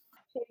business.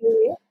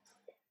 Anyway,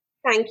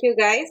 thank you,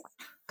 guys.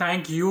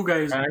 Thank you,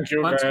 guys. Thank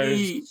you,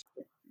 guys.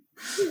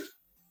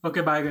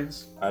 Okay, bye,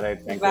 guys. All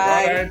right, thank you.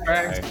 Bye. All right,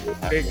 thanks.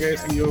 Bye. Take care.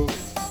 See you.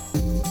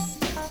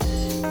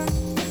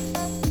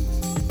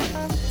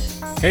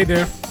 Hey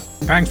there.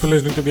 Thanks for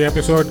listening to the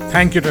episode.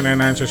 Thank you to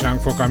Nayana and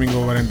Shashank for coming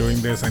over and doing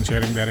this and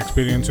sharing their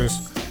experiences.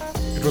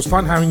 It was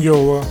fun having you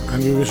over,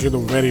 and we wish you the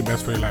very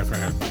best for your life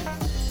ahead.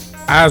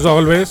 As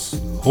always,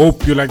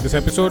 hope you like this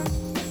episode.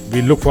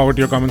 We look forward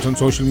to your comments on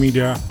social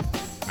media,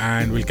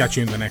 and we'll catch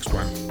you in the next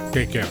one.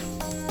 Take care.